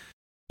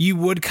you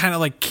would kind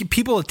of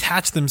people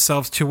attach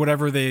themselves to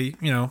whatever they,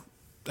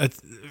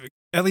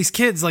 at least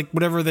kids,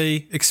 whatever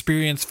they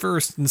experience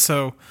first. And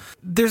so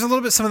there's a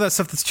little bit some of that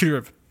stuff that's too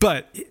derivative.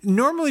 But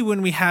normally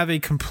when we have a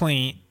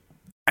complaint,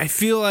 I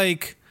feel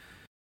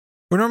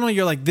normally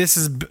you're this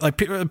is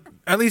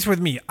at least with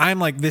me, I'm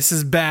this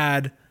is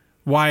bad.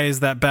 Why is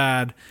that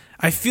bad?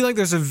 I feel like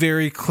there's a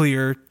very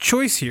clear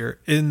choice here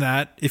in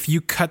that if you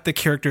cut the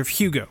character of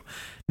Hugo.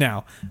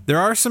 Now, there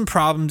are some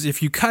problems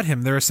if you cut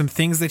him. There are some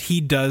things that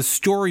he does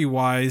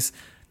story-wise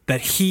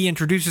that he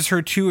introduces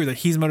her to or that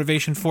he's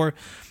motivation for,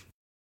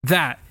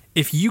 that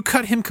if you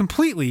cut him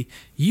completely,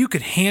 you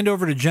could hand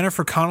over to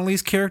Jennifer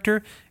Connelly's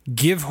character,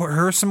 give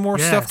her some more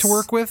stuff to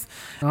work with,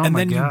 and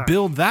then you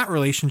build that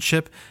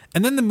relationship,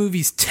 and then the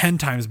movie's 10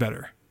 times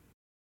better.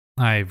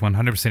 I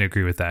 100%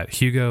 agree with that.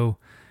 Hugo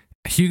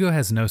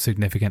has no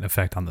significant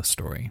effect on the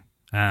story.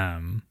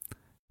 I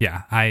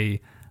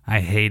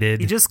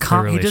hated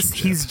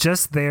he's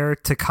just there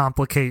to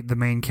complicate the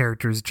main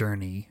character's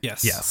journey.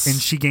 Yes. And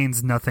she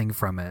gains nothing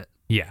from it.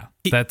 Yeah.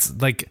 That's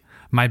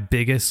my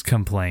biggest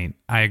complaint.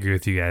 I agree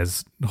with you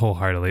guys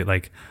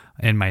wholeheartedly.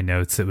 In my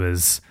notes, I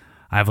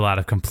have a lot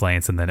of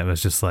complaints, and then it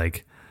was just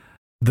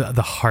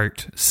the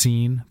heart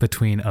scene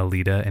between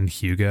Alita and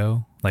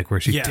Hugo,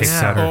 where she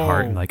takes out her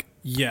heart and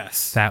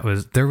yes, that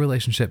was their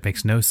relationship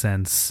makes no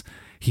sense.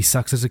 He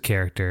sucks as a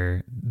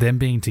character. Them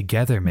being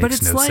together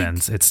makes no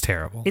sense. It's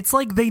terrible. It's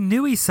they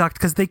knew he sucked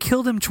because they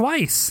killed him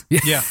twice.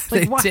 Yeah.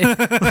 Why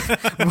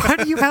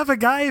do you have a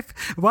guy?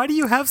 Why do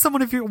you have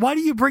someone why do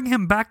you bring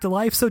him back to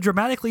life so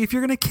dramatically if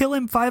you're going to kill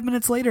him 5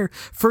 minutes later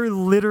for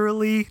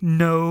literally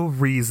no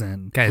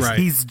reason? Guys,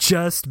 he's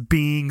just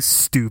being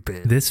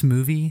stupid. This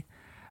movie,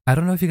 I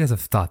don't know if you guys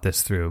have thought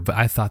this through, but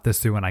I thought this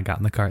through when I got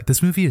in the car.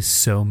 This movie is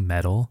so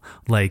metal.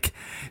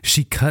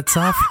 She cuts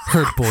off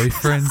her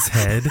boyfriend's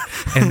head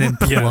and then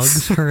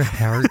plugs her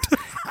heart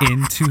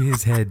into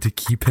his head to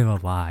keep him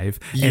alive.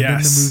 And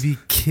then the movie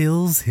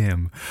kills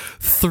him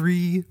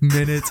 3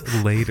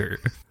 minutes later.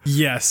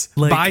 Yes,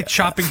 by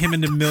chopping him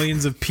into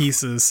millions of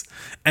pieces.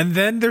 And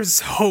then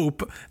there's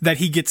hope that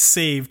he gets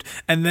saved,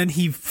 and then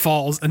he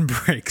falls and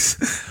breaks.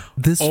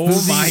 This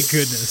movie my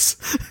goodness.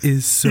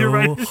 Is so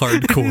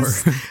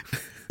hardcore.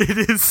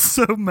 It is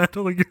so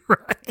metal, you're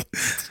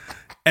right.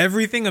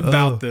 Everything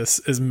about this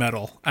is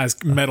metal,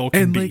 as metal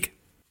can be.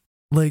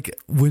 Like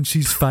when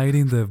she's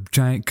fighting the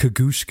giant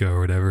Kagushka or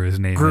whatever his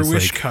name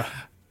Gruishka. is.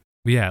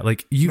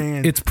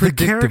 It's predictable.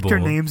 The character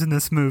names in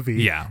this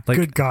movie. Yeah.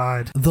 Good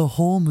God. The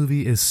whole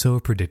movie is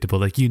so predictable.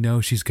 Like,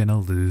 she's going to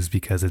lose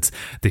because it's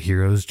the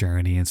hero's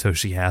journey. And so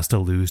she has to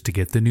lose to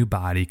get the new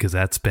body because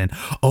that's been,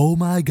 oh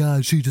my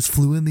God, she just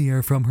flew in the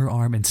air from her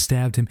arm and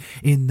stabbed him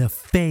in the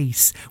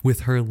face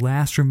with her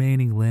last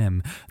remaining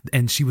limb.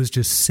 And she was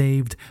just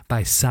saved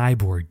by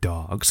cyborg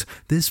dogs.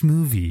 This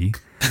movie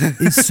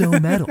is so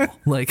metal.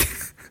 Like...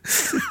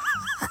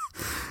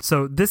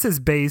 So this is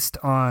based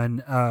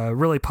on a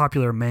really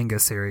popular manga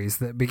series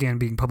that began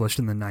being published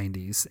in the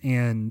 90s.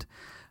 And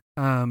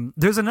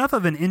there's enough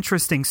of an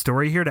interesting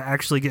story here to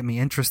actually get me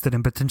interested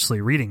in potentially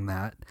reading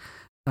that,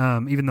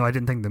 even though I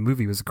didn't think the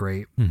movie was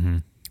great. Mm-hmm.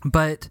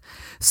 But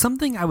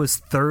something I was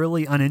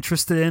thoroughly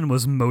uninterested in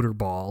was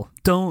Motorball.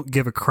 Don't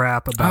give a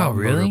crap about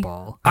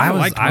Motorball.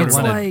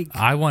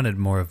 I wanted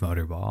more of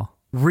Motorball.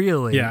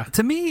 Really? Yeah.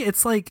 To me,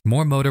 it's like...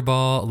 More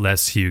Motorball,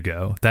 less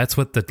Hugo. That's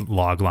what the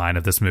log line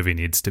of this movie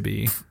needs to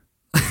be.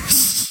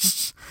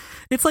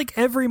 It's like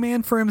every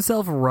man for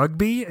himself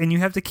rugby, and you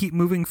have to keep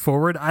moving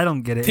forward. I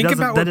don't get it. Think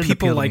about what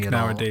people like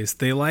nowadays.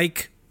 They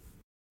like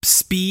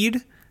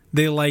speed.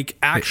 They like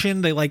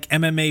action. They like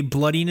MMA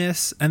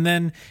bloodiness. And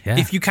then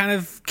if you kind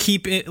of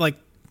keep it like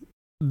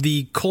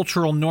the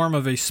cultural norm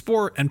of a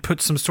sport and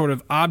put some sort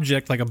of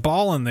object like a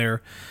ball in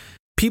there,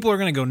 people are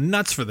going to go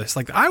nuts for this.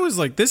 Like, I was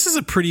like, this is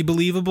a pretty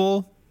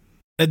believable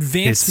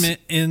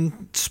advancement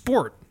in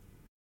sport.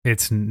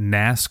 It's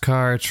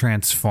NASCAR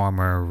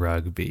Transformer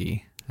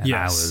Rugby. And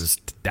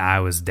yes. I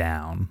was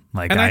down.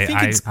 Like, and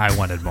I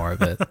wanted more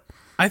of it.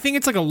 I think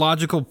it's like a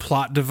logical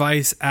plot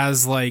device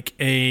as like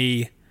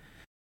if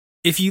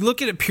you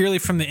look at it purely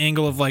from the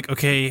angle of like,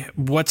 okay,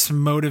 what's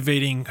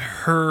motivating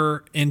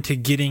her into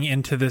getting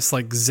into this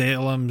like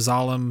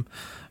Zalem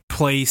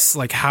place,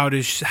 like how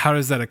does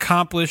that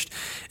accomplished?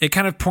 It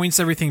kind of points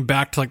everything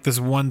back to like this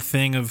one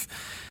thing of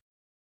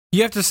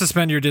you have to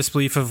suspend your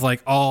disbelief of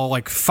like all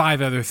like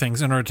 5 other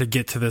things in order to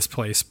get to this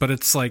place, but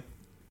it's like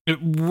it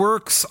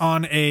works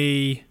on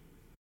a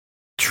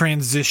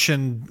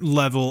transition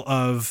level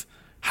of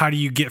how do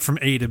you get from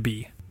A to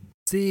B.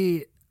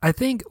 See, I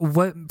think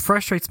what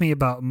frustrates me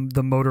about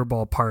the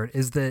Motorball part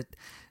is that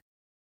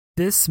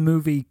this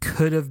movie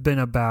could have been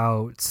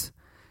about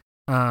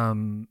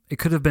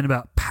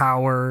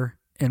power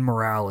and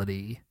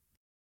morality,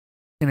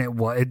 and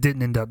it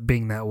didn't end up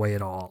being that way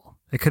at all.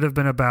 It could have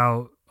been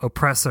about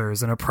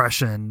oppressors and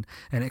oppression,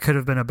 and it could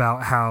have been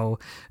about how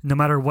no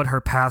matter what her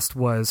past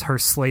was, her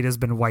slate has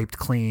been wiped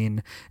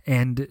clean,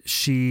 and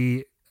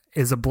she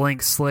is a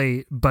blank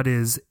slate, but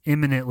is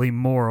eminently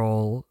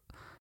moral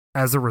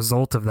as a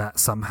result of that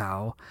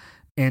somehow.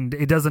 And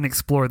it doesn't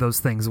explore those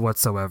things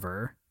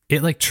whatsoever.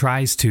 It like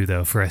tries to,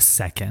 though, for a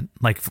second.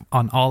 Like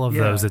on all of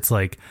those, it's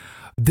like,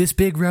 this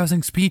big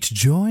rousing speech,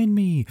 join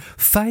me,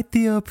 fight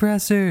the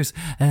oppressors.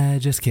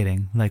 Just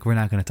kidding. Like, we're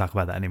not going to talk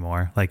about that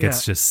anymore. Like,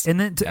 it's just... And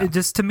then it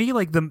just, to me,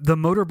 like the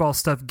Motorball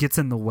stuff gets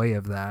in the way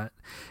of that.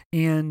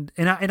 And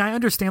I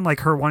understand like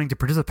her wanting to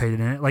participate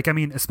in it. Like, I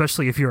mean,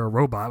 especially if you're a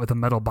robot with a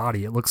metal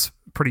body, it looks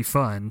pretty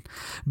fun.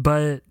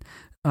 But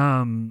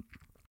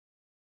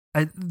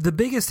the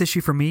biggest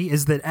issue for me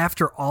is that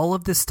after all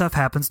of this stuff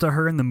happens to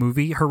her in the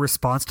movie, her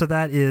response to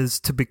that is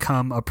to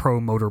become a pro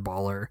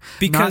motorballer,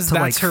 because not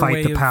to that's like her fight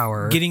way the of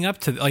power. Getting up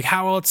to like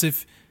how else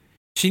if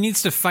she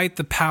needs to fight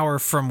the power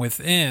from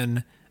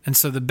within, and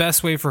so the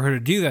best way for her to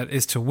do that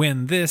is to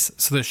win this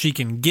so that she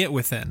can get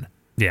within.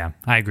 Yeah,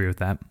 I agree with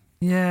that.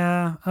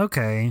 Yeah,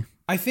 okay.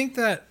 I think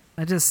that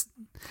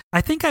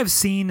I think I've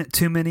seen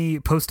too many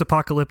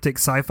post-apocalyptic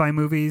sci-fi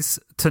movies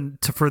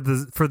for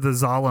the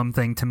Zalem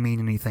thing to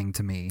mean anything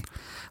to me.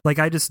 Like,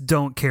 I just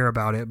don't care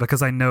about it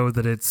because I know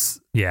that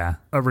it's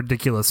a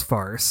ridiculous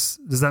farce.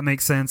 Does that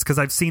make sense? Because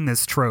I've seen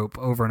this trope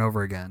over and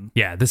over again.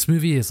 Yeah, this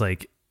movie is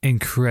like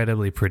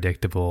incredibly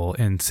predictable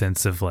in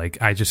sense of like,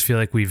 I just feel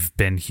like we've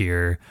been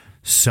here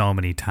so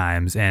many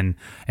times, and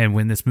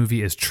when this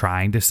movie is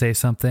trying to say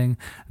something,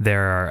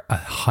 there are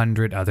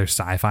 100 other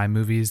sci-fi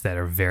movies that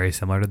are very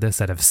similar to this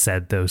that have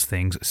said those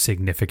things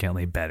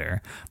significantly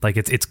better. Like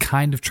it's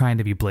kind of trying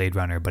to be Blade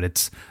Runner, but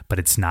it's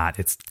not.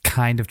 It's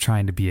kind of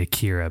trying to be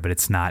Akira, but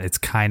it's not. It's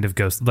kind of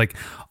goes like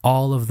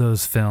all of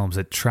those films.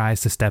 It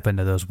tries to step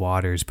into those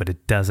waters, but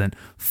it doesn't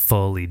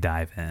fully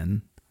dive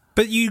in.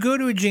 But you go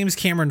to a James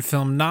Cameron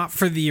film not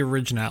for the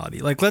originality.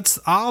 Like,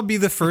 I'll be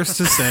the first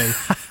to say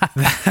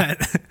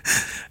that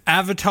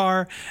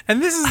Avatar,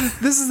 and this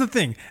is the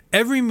thing.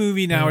 Every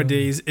movie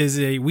nowadays is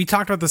we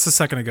talked about this a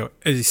second ago,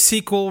 a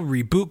sequel,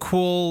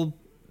 rebootquel,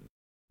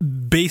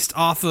 based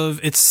off of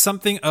it's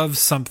something of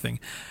something.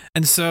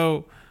 And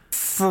so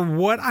for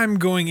what I'm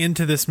going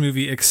into this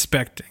movie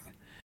expecting,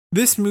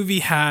 this movie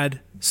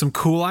had some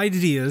cool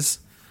ideas,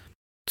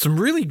 some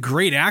really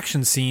great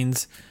action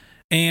scenes,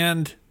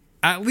 and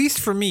at least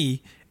for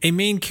me, a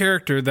main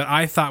character that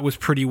I thought was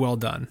pretty well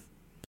done.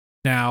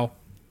 Now,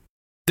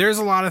 there's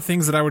a lot of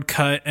things that I would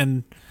cut,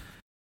 and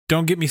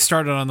don't get me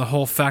started on the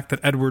whole fact that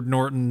Edward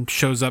Norton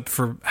shows up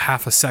for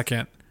half a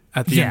second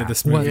at the end of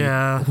this movie.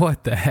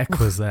 What the heck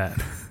was that?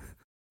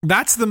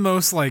 That's the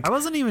most like...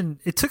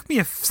 It took me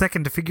a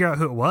second to figure out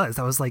who it was.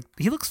 I was like,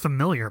 he looks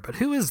familiar, but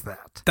who is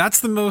that? That's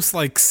the most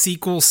like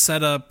sequel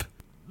setup,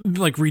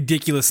 like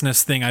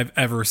ridiculousness thing I've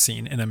ever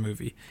seen in a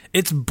movie.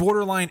 It's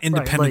borderline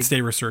Independence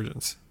Day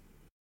Resurgence,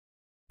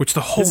 which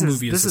the whole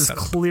movie is. This is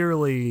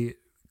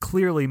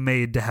clearly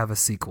made to have a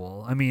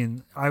sequel. I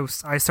mean,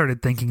 I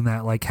started thinking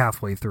that like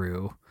halfway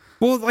through.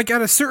 Well, like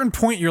at a certain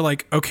point, you're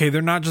like, okay,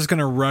 they're not just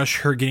gonna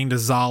rush her getting to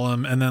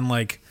Zalem and then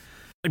like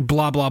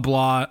blah blah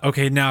blah.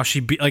 Okay, now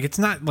it's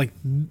not like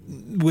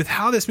with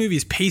how this movie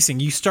is pacing.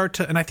 You start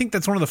to, and I think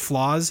that's one of the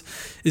flaws,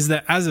 is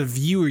that as a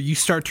viewer, you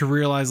start to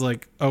realize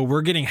like, oh,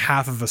 we're getting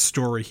half of a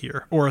story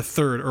here, or a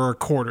third, or a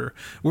quarter.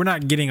 We're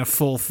not getting a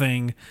full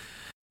thing.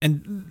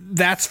 And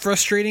that's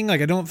frustrating. Like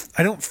I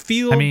don't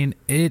feel. I mean,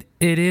 it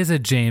is a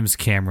James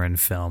Cameron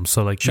film,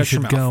 so like you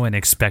should go in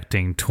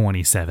expecting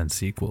 27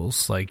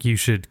 sequels. Like you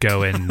should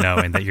go in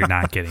knowing that you're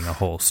not getting a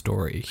whole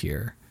story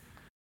here.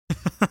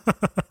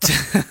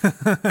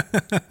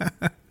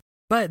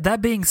 But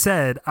that being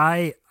said,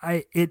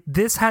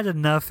 this had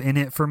enough in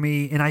it for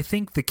me, and I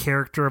think the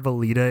character of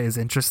Alita is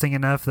interesting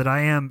enough that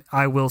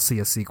I will see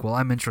a sequel.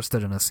 I'm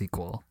interested in a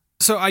sequel.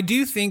 So I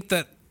do think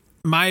that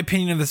my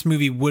opinion of this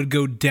movie would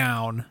go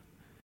down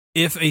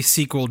if a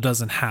sequel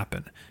doesn't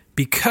happen,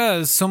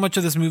 because so much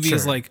of this movie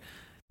is like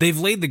they've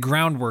laid the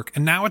groundwork,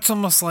 and now it's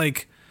almost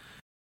like,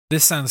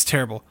 this sounds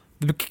terrible,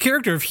 the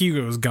character of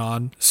Hugo is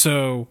gone,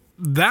 so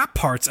that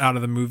part's out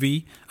of the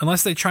movie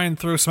unless they try and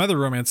throw some other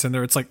romance in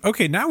there. It's like,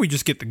 okay, now we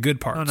just get the good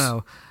parts. Oh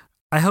no,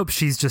 I hope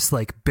she's just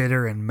like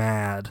bitter and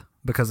mad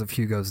because of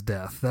Hugo's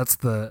death. That's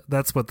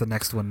what the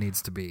next one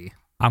needs to be.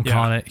 I'm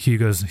calling it.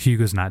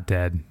 Hugo's not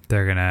dead.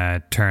 They're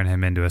gonna turn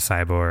him into a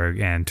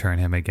cyborg and turn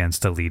him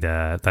against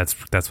Alita.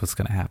 That's what's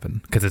gonna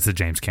happen because it's a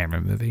James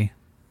Cameron movie.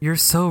 You're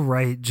so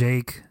right,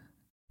 Jake.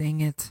 Dang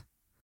it.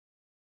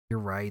 You're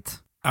right.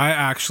 I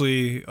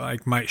actually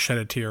might shed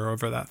a tear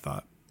over that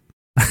thought.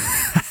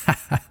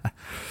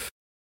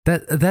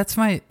 That's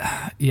my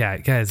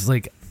guys.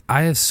 Like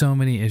I have so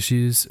many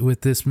issues with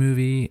this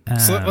movie.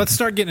 So let's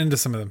start getting into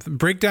some of them.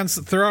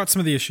 Throw out some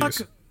of the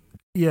issues.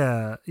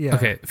 Yeah.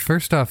 Okay,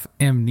 first off,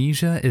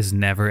 Amnesia is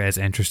never as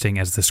interesting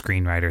as the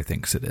screenwriter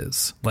thinks it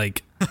is.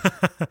 Like,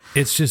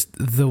 it's just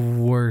the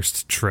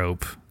worst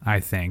trope, I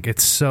think.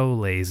 It's so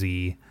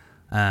lazy.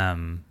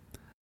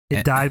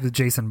 It died with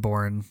Jason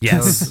Bourne.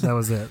 Yes. That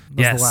was it.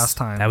 That was the last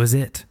time. That was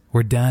it.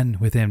 We're done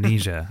with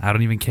Amnesia. I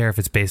don't even care if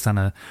it's based on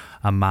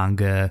a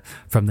manga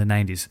from the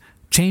 90s.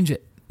 Change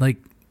it. Like,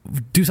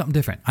 do something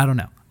different. I don't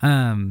know.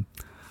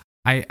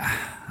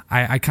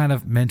 I kind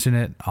of mentioned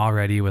it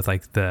already with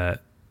like the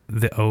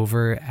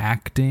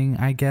overacting,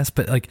 I guess,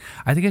 but like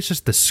I think it's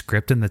just the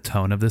script and the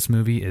tone of this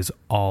movie is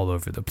all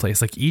over the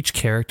place. Like each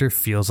character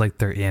feels like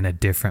they're in a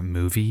different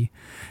movie,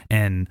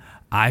 and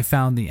I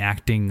found the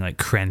acting like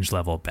cringe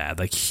level bad.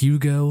 Like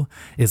Hugo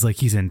is like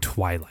he's in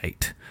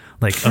Twilight.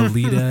 Like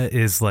Alita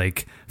is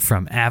like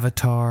from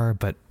Avatar,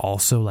 but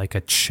also like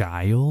a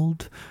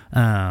child.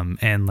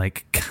 And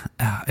like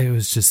it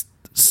was just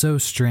so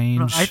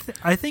strange.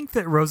 I think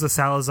that Rosa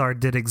Salazar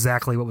did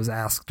exactly what was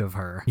asked of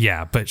her.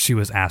 Yeah, but she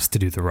was asked to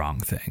do the wrong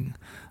thing.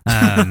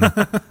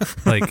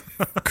 Like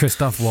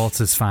Christoph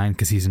Waltz is fine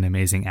because he's an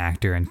amazing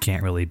actor and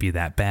can't really be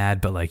that bad,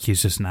 but like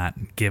he's just not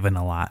given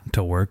a lot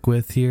to work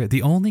with here.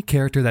 The only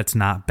character that's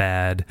not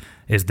bad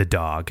is the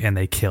dog, and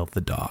they killed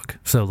the dog,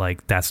 so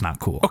like that's not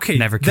cool. Okay,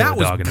 never kill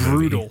a dog in a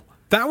brutal. movie.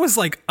 That was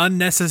like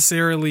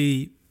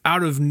unnecessarily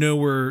out of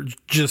nowhere,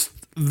 just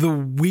the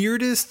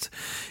weirdest.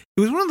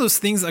 It was one of those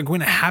things like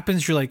when it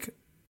happens, you're like,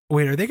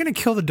 wait, are they going to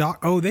kill the dog?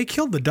 Oh, they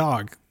killed the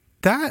dog.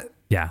 That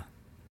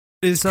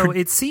is so.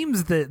 It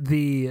seems that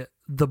the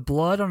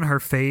blood on her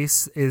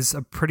face is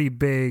a pretty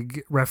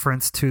big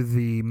reference to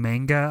the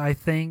manga. I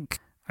think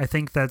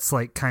that's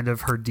like kind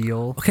of her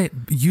deal. Okay,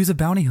 use a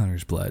bounty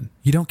hunter's blood.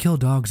 You don't kill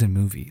dogs in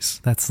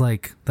movies. That's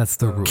the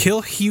rule.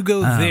 Kill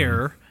Hugo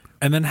there,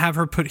 and then have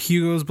her put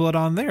Hugo's blood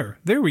on there.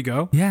 There we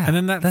go. Yeah, and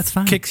then that's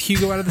fine. Kicks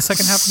Hugo out of the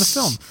second half of the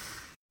film.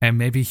 And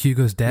maybe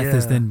Hugo's death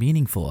is then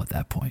meaningful at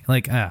that point.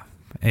 Like,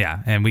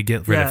 and we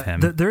get rid of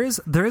him. There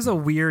is a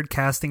weird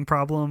casting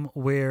problem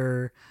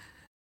where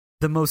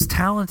the most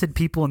talented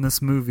people in this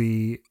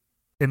movie,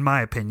 in my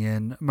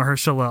opinion,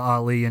 Mahershala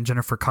Ali and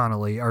Jennifer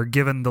Connelly, are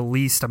given the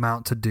least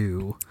amount to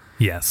do.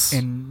 Yes.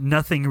 And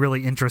nothing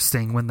really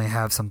interesting when they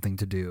have something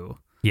to do.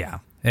 Yeah.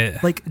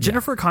 Like,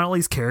 Jennifer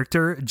Connelly's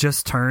character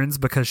just turns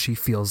because she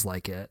feels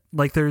like it.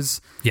 Like, there's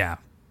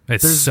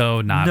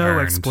so not no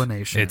earned.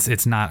 explanation.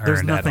 It's not earned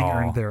There's nothing at all.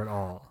 earned there at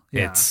all.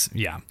 Yeah.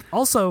 Yeah.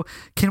 Also,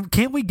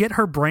 can't we get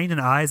her brain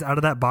and eyes out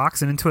of that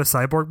box and into a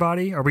cyborg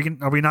body? Are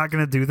we not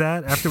going to do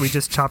that after we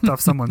just chopped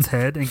off someone's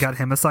head and got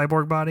him a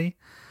cyborg body?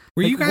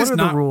 Were you guys what are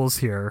not the rules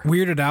here?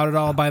 weirded out at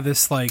all by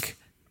this? Like,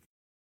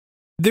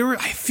 I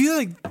feel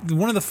like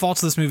one of the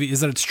faults of this movie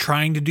is that it's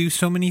trying to do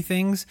so many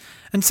things,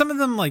 and some of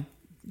them, like,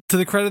 to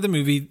the credit of the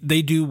movie,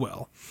 they do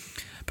well.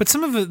 But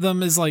some of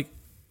them is like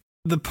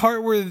the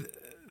part where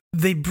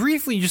they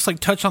briefly just like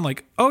touch on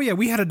like, oh yeah,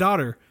 we had a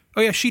daughter.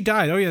 Oh yeah, she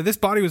died. Oh yeah, this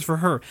body was for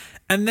her.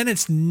 And then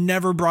it's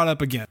never brought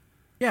up again.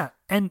 Yeah,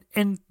 and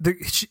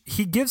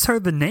he gives her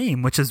the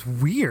name, which is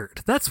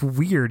weird. That's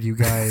weird, you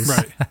guys.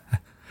 Right.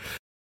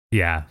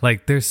 Yeah,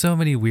 like there's so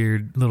many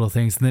weird little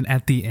things. And then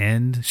at the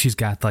end, she's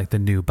got like the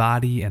new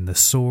body and the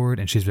sword,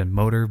 and she's been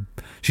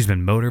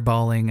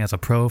motorballing as a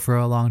pro for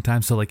a long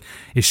time. So like,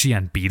 is she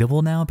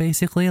unbeatable now,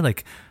 basically?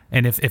 Like,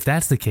 and if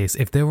that's the case,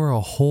 if there were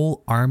a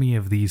whole army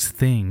of these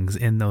things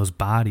in those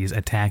bodies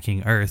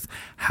attacking Earth,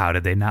 how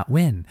did they not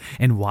win?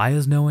 And why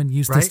has no one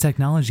used this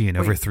technology in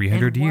over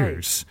 300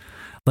 years?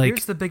 Like,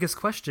 here's the biggest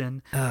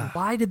question.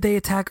 Why did they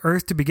attack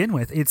Earth to begin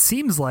with? It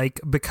seems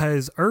like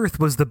because Earth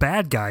was the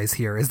bad guys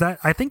here.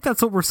 I think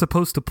that's what we're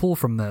supposed to pull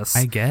from this.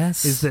 I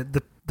guess. Is that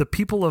the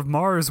people of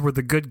Mars were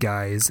the good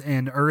guys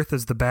and Earth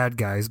is the bad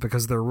guys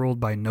because they're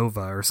ruled by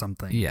Nova or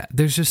something. Yeah,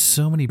 there's just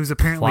so many who's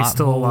apparently plot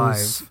still holes.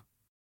 alive.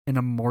 An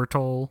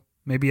immortal,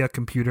 maybe a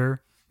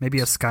computer, maybe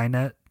a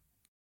Skynet.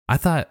 I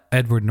thought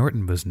Edward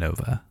Norton was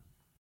Nova.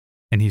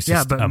 And he's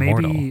just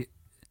immortal.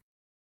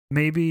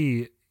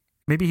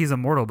 Maybe he's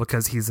immortal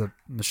because he's a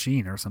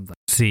machine or something.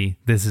 See,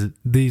 these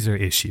are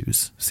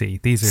issues.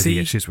 These are the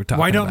issues we're talking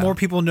about. Why don't more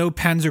people know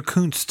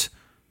Panzerkunst?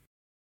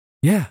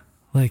 Yeah,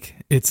 like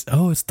it's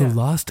the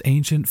lost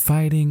ancient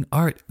fighting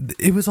art.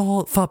 It was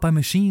all fought by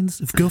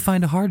machines. Go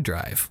find a hard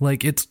drive.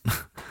 Like it's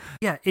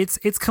yeah, it's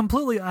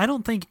completely. I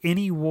don't think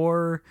any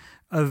war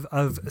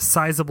of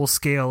sizable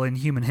scale in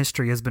human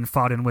history has been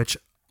fought in which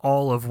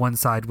all of one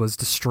side was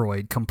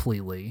destroyed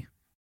completely.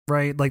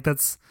 Right? Like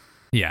that's.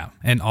 Yeah,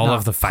 and all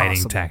of the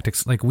fighting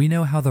tactics. Like, we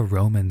know how the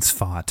Romans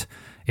fought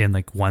in,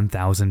 like,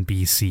 1000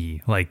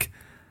 BC. Like,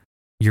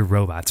 your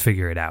robots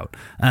figure it out.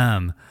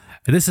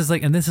 This is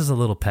a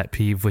little pet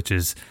peeve, which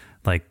is,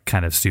 like,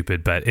 kind of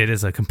stupid, but it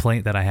is a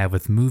complaint that I have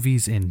with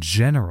movies in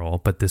general,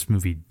 but this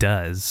movie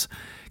does.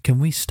 Can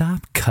we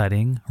stop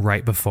cutting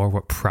right before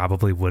what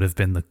probably would have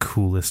been the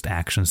coolest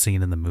action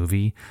scene in the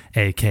movie,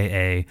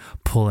 a.k.a.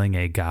 pulling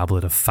a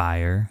goblet of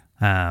fire?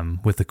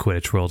 With the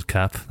Quidditch World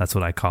Cup. That's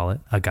what I call it.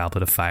 A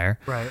goblet of fire.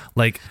 Right.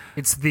 Like,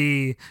 it's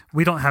we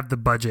don't have the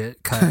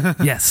budget cut.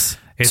 Yes.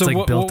 It's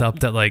so built up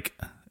that like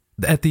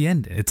at the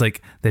end, it's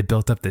like they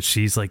built up that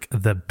she's like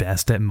the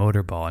best at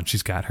motorball and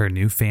she's got her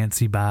new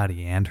fancy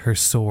body and her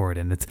sword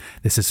and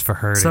this is for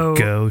her to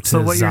go to.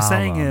 So what you're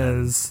saying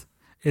is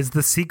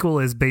the sequel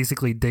is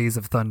basically Days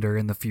of Thunder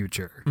in the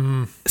future.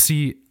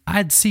 See,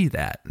 I'd see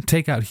that.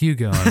 Take out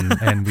Hugo and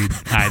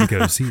I'd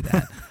go see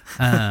that.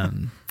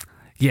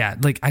 Yeah,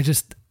 like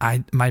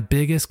my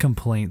biggest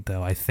complaint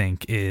though, I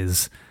think,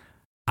 is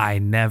I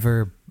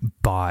never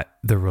bought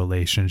the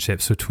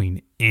relationships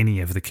between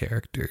any of the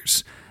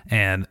characters.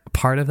 And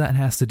part of that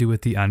has to do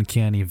with the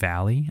uncanny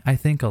valley, I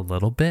think, a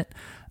little bit.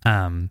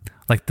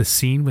 Like the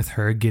scene with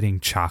her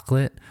getting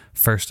chocolate,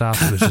 first off,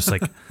 it was just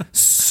like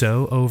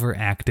so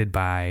overacted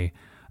by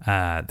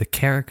the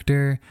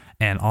character,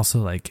 and also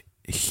like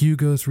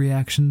Hugo's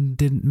reaction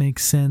didn't make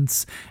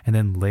sense. And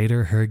then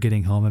later her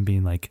getting home and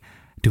being like,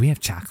 do we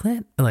have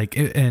chocolate? Like,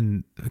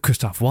 and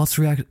Christoph Waltz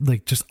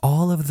like just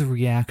all of the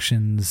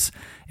reactions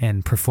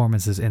and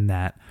performances in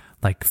that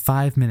like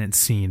 5-minute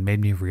scene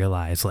made me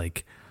realize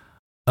like,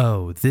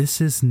 oh, this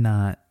is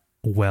not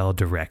well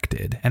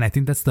directed. And I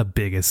think that's the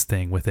biggest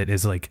thing with it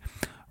is like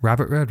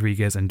Robert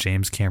Rodriguez and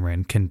James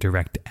Cameron can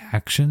direct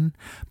action,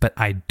 but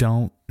I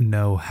don't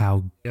know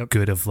how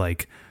good of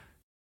like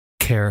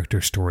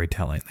character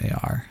storytelling they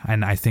are.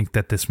 And I think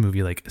that this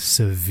movie like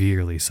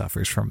severely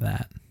suffers from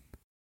that.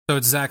 So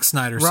it's Zack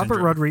Snyder Robert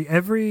syndrome.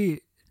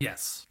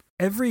 Rodriguez.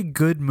 Every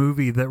good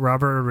movie that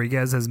Robert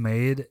Rodriguez has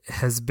made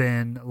has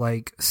been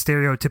like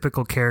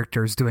stereotypical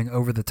characters doing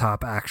over the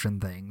top action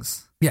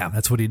things. Yeah,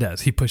 that's what he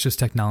does. He pushes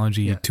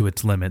technology to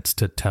its limits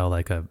to tell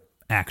like a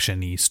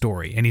action-y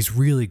story, and he's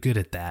really good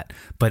at that.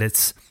 But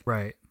it's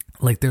right.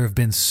 Like there have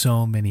been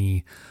so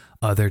many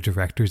other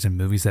directors and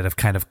movies that have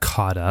kind of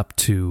caught up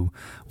to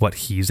what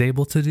he's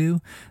able to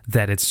do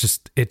that it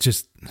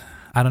just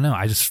I don't know.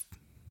 I just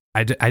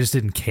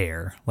didn't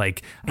care.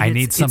 Like, I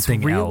need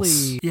something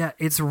else. Yeah,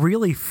 it's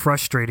really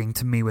frustrating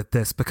to me with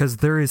this because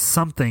there is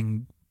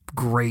something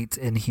great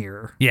in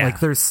here. Yeah.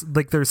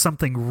 There's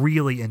something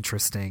really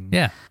interesting.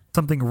 Yeah.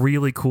 Something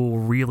really cool,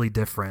 really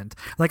different.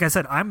 Like I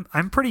said, I'm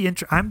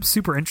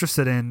super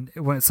interested in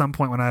at some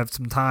point when I have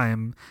some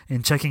time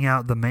in checking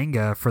out the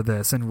manga for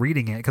this and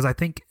reading it because I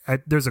think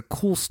there's a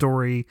cool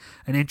story,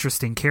 an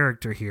interesting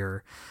character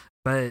here.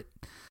 But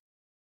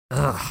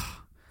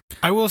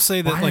I will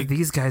say that why like did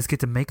these guys get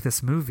to make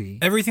this movie?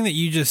 Everything that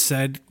you just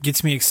said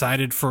gets me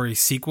excited for a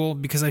sequel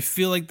because I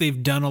feel like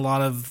they've done a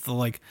lot of the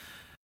like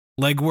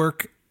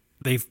legwork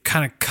they've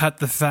kind of cut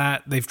the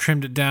fat, they've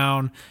trimmed it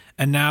down,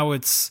 and now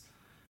it's,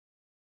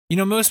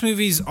 most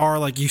movies are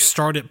like you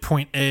start at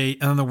point A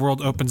and then the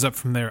world opens up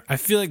from there. I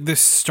feel like this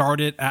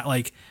started at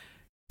like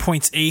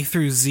points A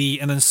through Z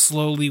and then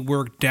slowly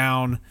worked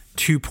down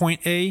to point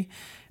A.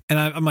 And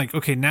I'm like,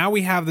 okay, now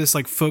we have this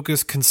like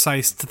focused,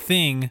 concise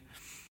thing.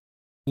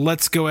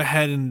 Let's go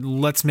ahead and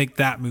let's make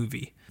that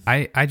movie.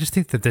 I just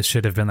think that this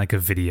should have been like a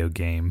video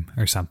game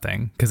or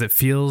something, because it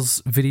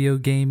feels video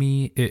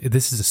gamey.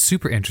 This is a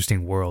super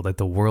interesting world. Like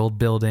the world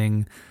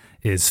building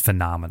is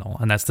phenomenal,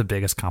 and that's the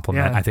biggest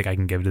compliment I think I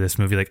can give to this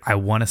movie. Like, I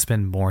want to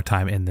spend more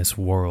time in this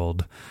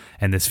world,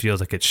 and this feels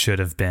like it should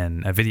have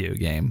been a video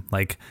game.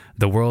 Like,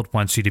 the world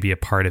wants you to be a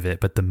part of it,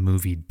 but the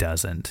movie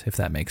doesn't, if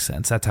that makes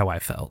sense. That's how I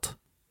felt.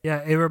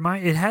 Yeah,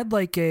 it had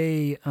like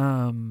a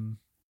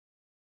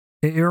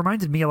it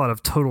reminded me a lot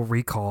of Total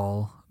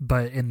Recall,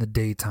 but in the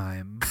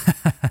daytime.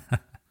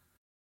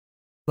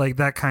 like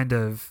that kind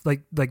of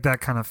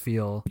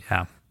feel.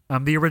 Yeah.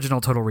 The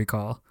original Total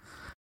Recall.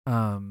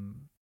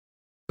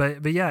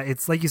 But yeah,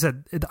 it's like you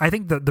said, I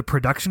think the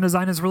production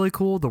design is really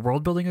cool. The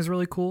world building is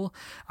really cool.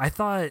 I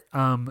thought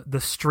the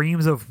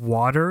streams of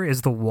water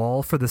as the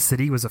wall for the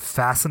city was a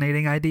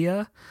fascinating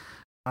idea.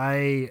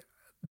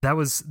 That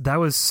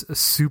was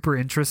super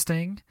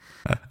interesting.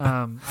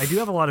 I do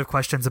have a lot of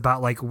questions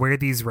about like where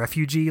these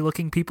refugee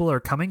looking people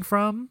are coming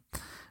from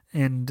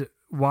and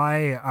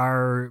why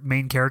our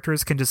main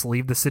characters can just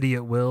leave the city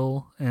at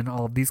will and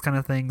all of these kind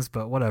of things,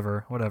 but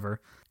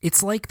whatever.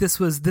 It's like this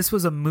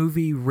was a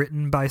movie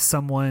written by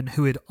someone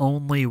who had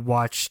only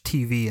watched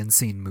TV and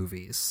seen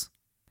movies.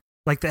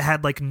 Like that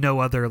had like no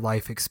other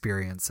life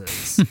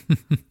experiences.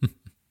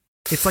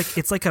 It's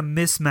like a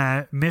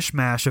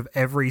mishmash of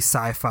every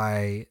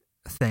sci-fi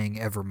thing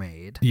ever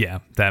made. Yeah,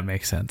 that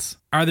makes sense.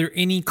 Are there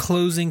any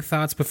closing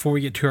thoughts before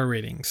we get to our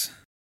ratings?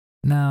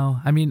 No,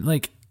 I mean,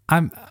 like,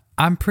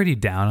 I'm pretty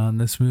down on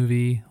this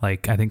movie,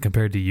 like, I think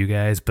compared to you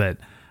guys, but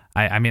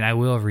I mean, I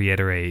will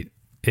reiterate,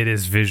 it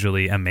is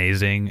visually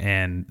amazing,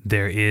 and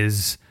there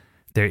is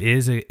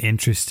an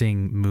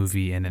interesting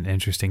movie and an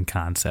interesting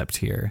concept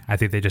here. I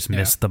think they just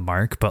missed the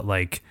mark, but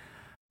like,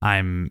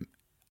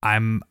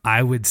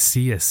 I would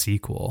see a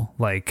sequel,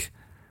 like,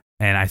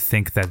 and I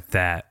think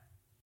that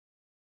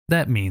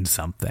means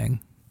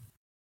something.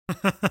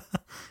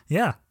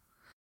 Yeah.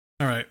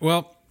 All right.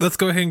 Well, let's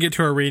go ahead and get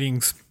to our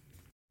ratings.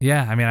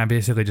 Yeah, I mean, I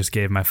basically just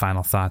gave my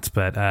final thoughts,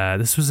 but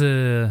this was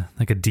a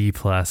D+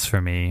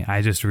 for me.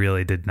 I just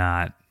really did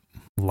not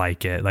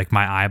like it. Like,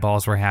 my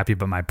eyeballs were happy,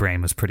 but my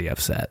brain was pretty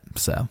upset.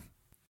 So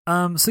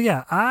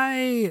yeah,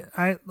 I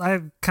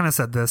kind of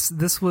said this.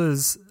 This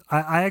was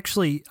I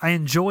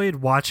enjoyed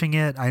watching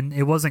it.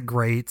 It wasn't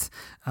great.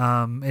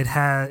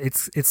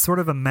 It's sort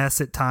of a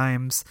mess at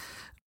times,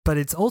 but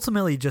it's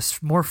ultimately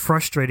just more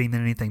frustrating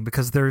than anything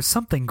because there's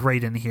something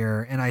great in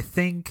here, and I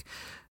think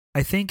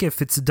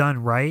if it's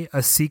done right,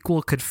 a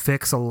sequel could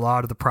fix a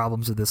lot of the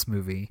problems of this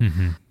movie.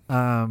 Mm-hmm.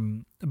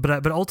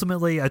 But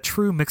ultimately, a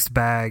true mixed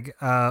bag.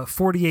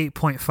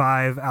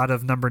 48.5 out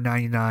of number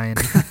 99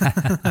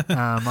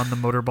 on the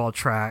Motorball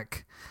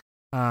track.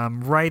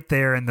 Right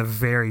there in the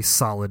very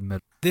solid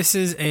middle. This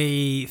is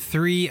a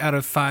 3 out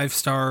of 5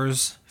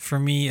 stars for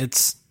me.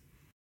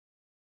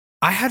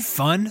 I had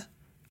fun.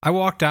 I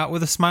walked out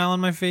with a smile on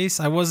my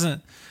face. It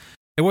wasn't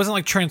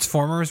like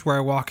Transformers where I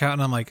walk out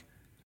and I'm like,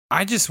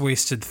 I just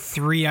wasted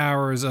 3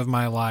 hours of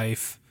my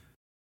life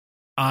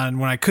on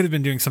when I could have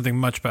been doing something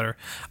much better.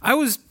 I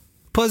was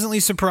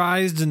pleasantly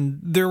surprised, and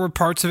there were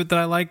parts of it that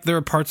I liked. There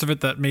were parts of it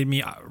that made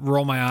me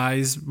roll my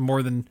eyes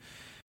more than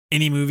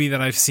any movie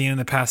that I've seen in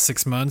the past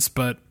 6 months,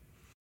 but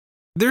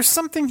there's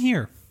something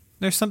here.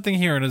 There's something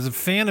here, and as a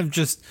fan of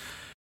just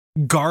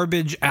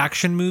garbage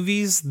action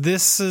movies,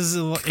 this is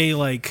the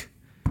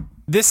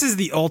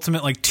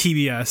ultimate like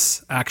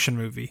TBS action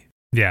movie.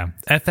 Yeah,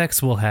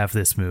 FX will have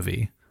this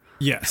movie.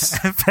 Yes.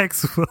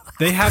 FX will.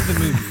 They have the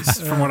movies,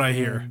 from what I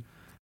hear.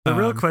 The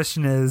real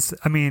question is,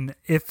 I mean,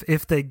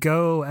 if they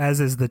go as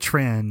is the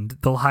trend,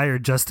 they'll hire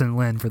Justin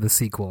Lin for the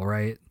sequel,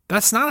 right?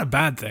 That's not a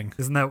bad thing.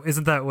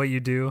 Isn't that what you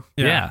do?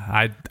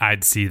 Yeah,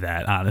 I'd see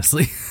that,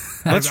 honestly.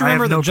 Let's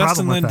remember that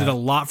Justin Lin did a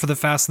lot for the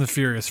Fast and the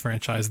Furious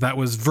franchise. That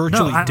was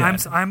virtually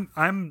dead.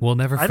 We'll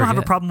never forget. I don't have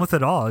a problem with it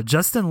at all.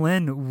 Justin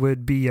Lin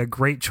would be a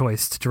great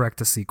choice to direct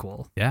a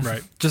sequel. Yeah.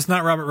 Right. Just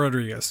not Robert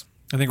Rodriguez.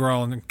 I think we're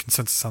all in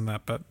consensus on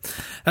that, but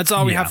that's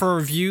all we have for our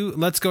review.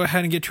 Let's go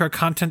ahead and get to our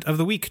content of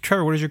the week.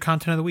 Trevor, what is your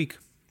content of the week?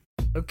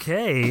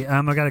 Okay,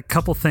 I got a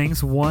couple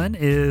things. One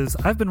is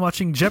I've been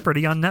watching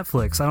Jeopardy on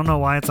Netflix. I don't know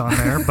why it's on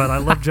there, but I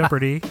love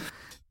Jeopardy,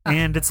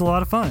 and it's a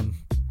lot of fun.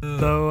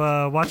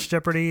 So watch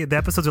Jeopardy. The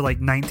episodes are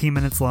like 19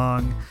 minutes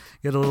long.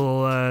 Get a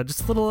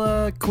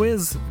little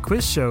quiz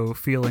show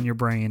feel in your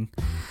brain,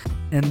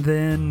 and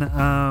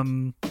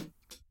then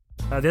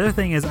The other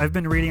thing is I've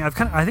been reading, I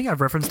think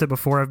I've referenced it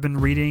before, I've been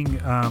reading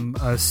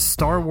a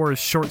Star Wars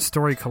short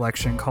story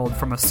collection called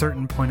From a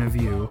Certain Point of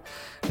View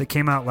that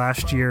came out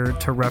last year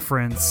to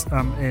reference,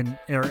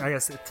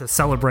 to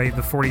celebrate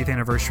the 40th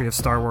anniversary of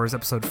Star Wars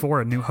Episode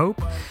 4, A New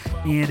Hope.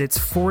 And it's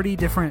 40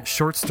 different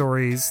short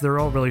stories. They're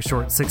all really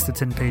short, 6 to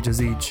 10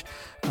 pages each.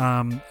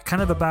 Kind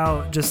of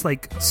about just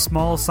like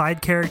small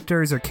side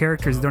characters or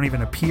characters that don't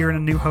even appear in A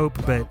New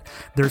Hope, but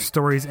their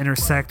stories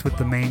intersect with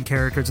the main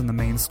characters in the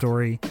main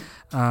story.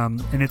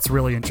 And it's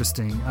really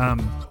interesting.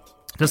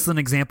 Just as an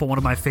example, one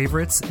of my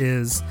favorites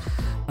is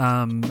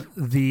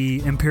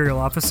the Imperial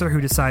officer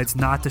who decides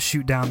not to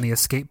shoot down the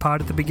escape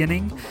pod at the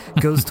beginning,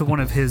 goes to one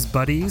of his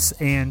buddies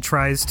and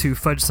tries to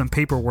fudge some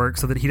paperwork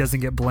so that he doesn't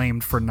get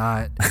blamed for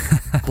not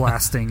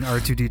blasting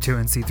R2-D2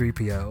 and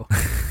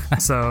C-3PO.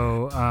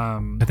 So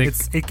I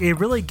think it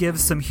really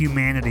gives some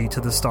humanity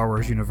to the Star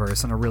Wars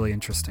universe in a really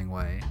interesting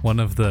way. One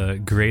of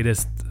the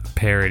greatest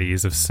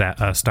parodies of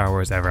Star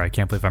Wars ever, I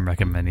can't believe I'm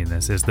recommending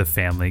this, is the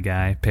Family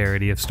Guy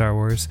parody of Star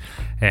Wars.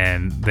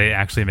 And they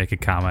actually make a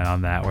comment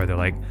on that where they're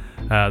like,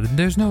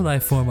 there's no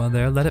life form on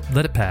there, let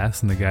it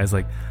pass. And the guy's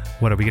like,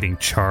 what, are we getting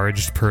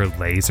charged per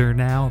laser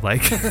now?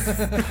 Like,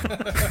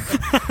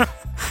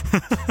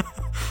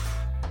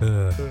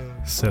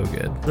 so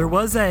good. There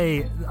was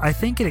I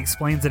think it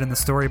explains it in the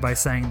story by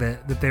saying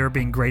that they were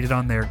being graded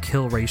on their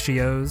kill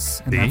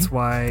ratios, and that's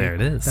why there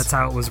it is. That's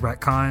how it was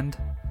retconned.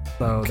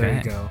 So Okay. There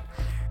you go.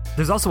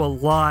 There's also a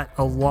lot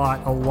of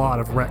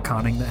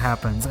retconning that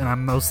happens, and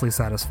I'm mostly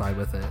satisfied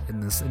with it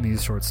in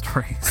these short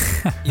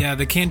stories. Yeah,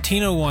 the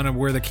Cantina one of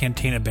where the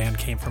Cantina band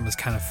came from is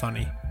kind of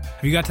funny.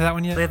 Have you got to that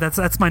one yet? Yeah,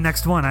 that's my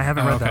next one. I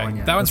haven't read that one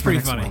yet. That one's That's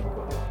my pretty next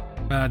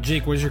funny. one.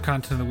 Jake, what's your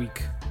content of the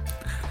week?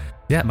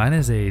 Yeah, mine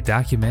is a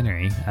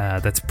documentary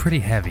that's pretty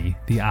heavy,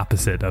 the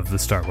opposite of the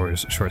Star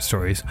Wars short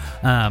stories.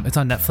 It's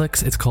on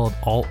Netflix. It's called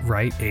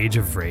Alt-Right Age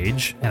of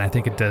Rage, and I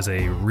think it does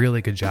a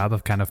really good job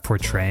of kind of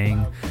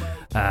portraying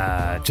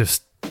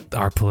just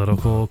our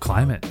political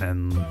climate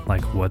and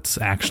like what's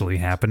actually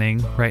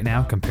happening right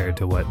now compared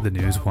to what the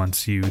news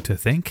wants you to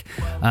think.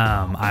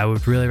 I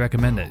would really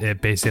recommend it.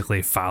 It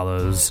basically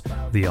follows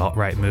the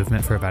alt-right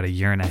movement for about a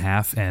year and a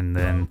half and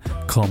then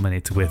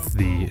culminates with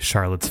the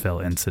Charlottesville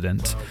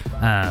incident.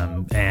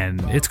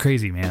 And it's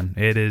crazy, man.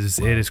 It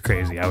is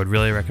crazy. I would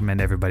really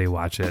recommend everybody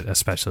watch it,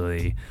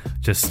 especially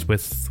just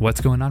with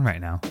what's going on right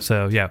now.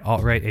 So yeah,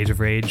 Alt-Right Age of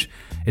Rage.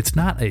 It's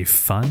not a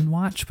fun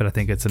watch, but I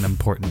think it's an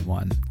important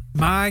one.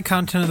 My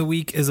content of the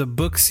week is a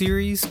book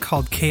series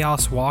called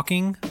Chaos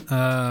Walking.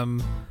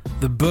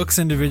 The books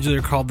individually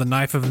are called The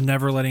Knife of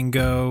Never Letting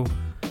Go,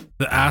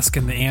 The Ask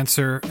and the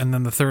Answer, and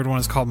then the third one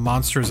is called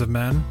Monsters of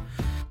Men.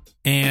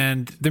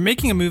 And they're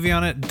making a movie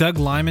on it. Doug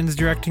Liman's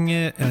directing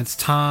it, and it's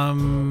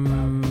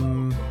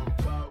Tom...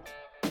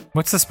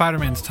 What's the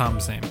Spider-Man's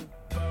Tom's name?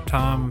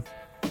 Tom...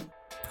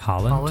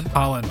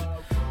 Holland?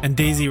 And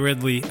Daisy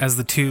Ridley as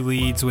the two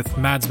leads with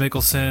Mads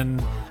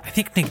Mikkelsen. I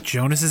think Nick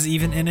Jonas is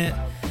even in it.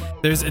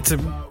 It's a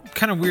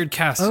kind of weird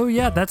cast. Oh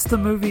yeah, that's the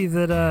movie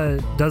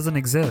that doesn't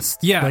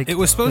exist. Yeah, it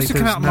was supposed to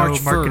come out March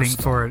 1st. Marketing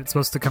for it. It's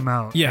supposed to come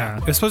out. Yeah,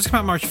 it was supposed to come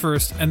out March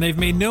 1st, and they've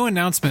made no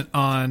announcement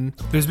on...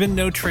 There's been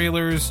no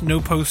trailers, no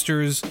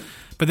posters,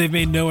 but they've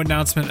made no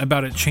announcement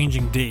about it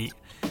changing date.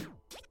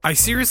 I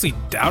seriously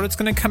doubt it's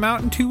going to come out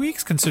in 2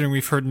 weeks, considering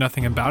we've heard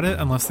nothing about it,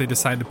 unless they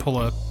decide to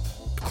pull a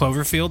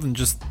Cloverfield and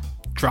just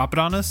drop it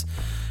on us.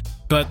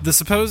 But the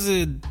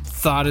supposed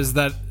thought is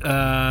that,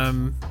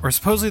 or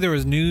supposedly there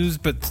was news,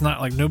 but it's not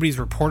like nobody's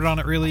reported on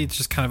it really. It's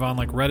just kind of on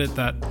like Reddit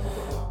that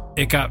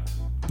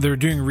they're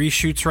doing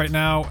reshoots right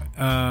now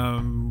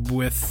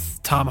with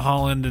Tom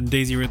Holland and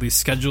Daisy Ridley's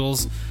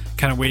schedules,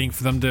 kind of waiting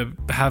for them to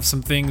have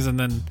some things, and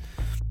then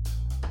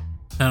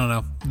I don't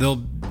know,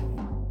 they'll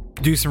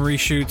do some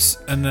reshoots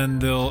and then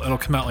it'll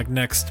come out like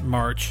next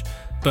March.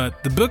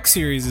 But the book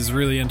series is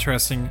really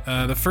interesting.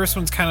 The first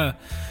one's kind of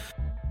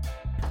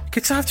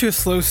gets off to a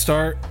slow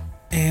start,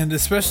 and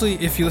especially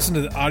if you listen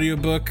to the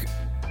audiobook,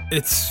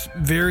 it's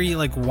very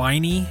like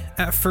whiny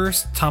at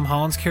first, Tom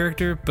Holland's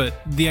character, but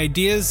the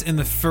ideas in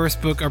the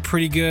first book are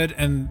pretty good,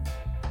 and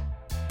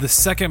the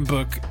second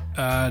book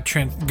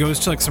goes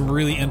to like some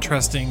really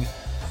interesting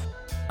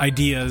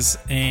ideas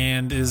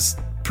and is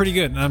pretty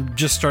good. And I'm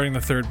just starting the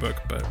third book,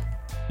 but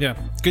yeah,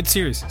 good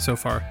series so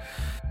far.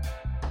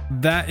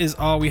 That is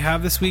all we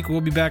have this week.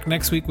 We'll be back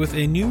next week with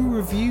a new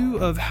review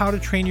of How to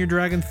Train Your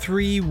Dragon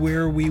 3,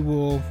 where we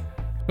will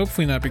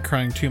hopefully not be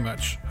crying too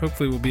much.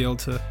 Hopefully we'll be able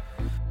to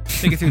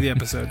make it through the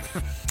episode.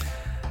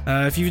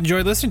 If you've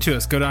enjoyed listening to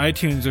us, go to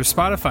iTunes or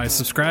Spotify,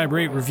 subscribe,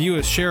 rate, review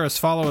us, share us,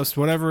 follow us,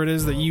 whatever it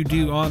is that you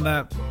do on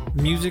that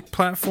music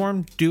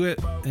platform, do it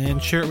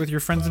and share it with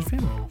your friends and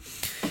family.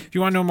 If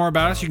you want to know more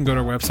about us, you can go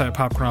to our website,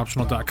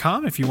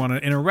 popcornoptional.com. If you want to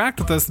interact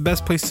with us, the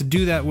best place to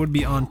do that would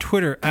be on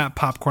Twitter at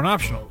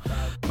popcornoptional.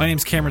 My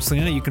name's Cameron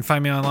Selena. You can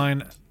find me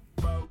online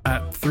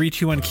at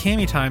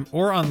 321CamiTime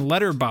or on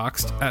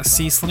Letterboxd at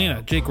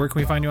CSelena. Jake, where can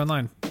we find you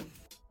online?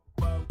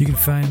 You can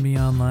find me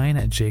online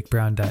at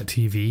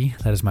jakebrown.tv.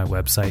 That is my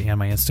website and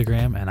my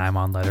Instagram, and I'm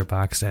on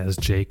Letterboxd as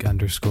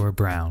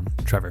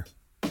Jake_Brown. Trevor.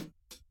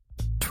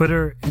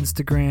 Twitter,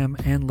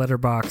 Instagram, and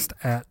Letterboxd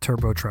at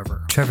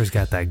TurboTrevor. Trevor's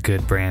got that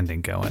good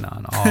branding going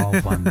on. All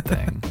one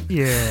thing.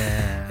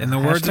 Yeah. In the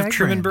words of Hashtag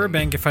Truman branding.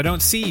 Burbank, if I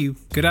don't see you,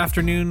 good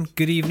afternoon,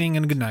 good evening,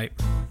 and good night.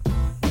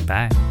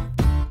 Bye.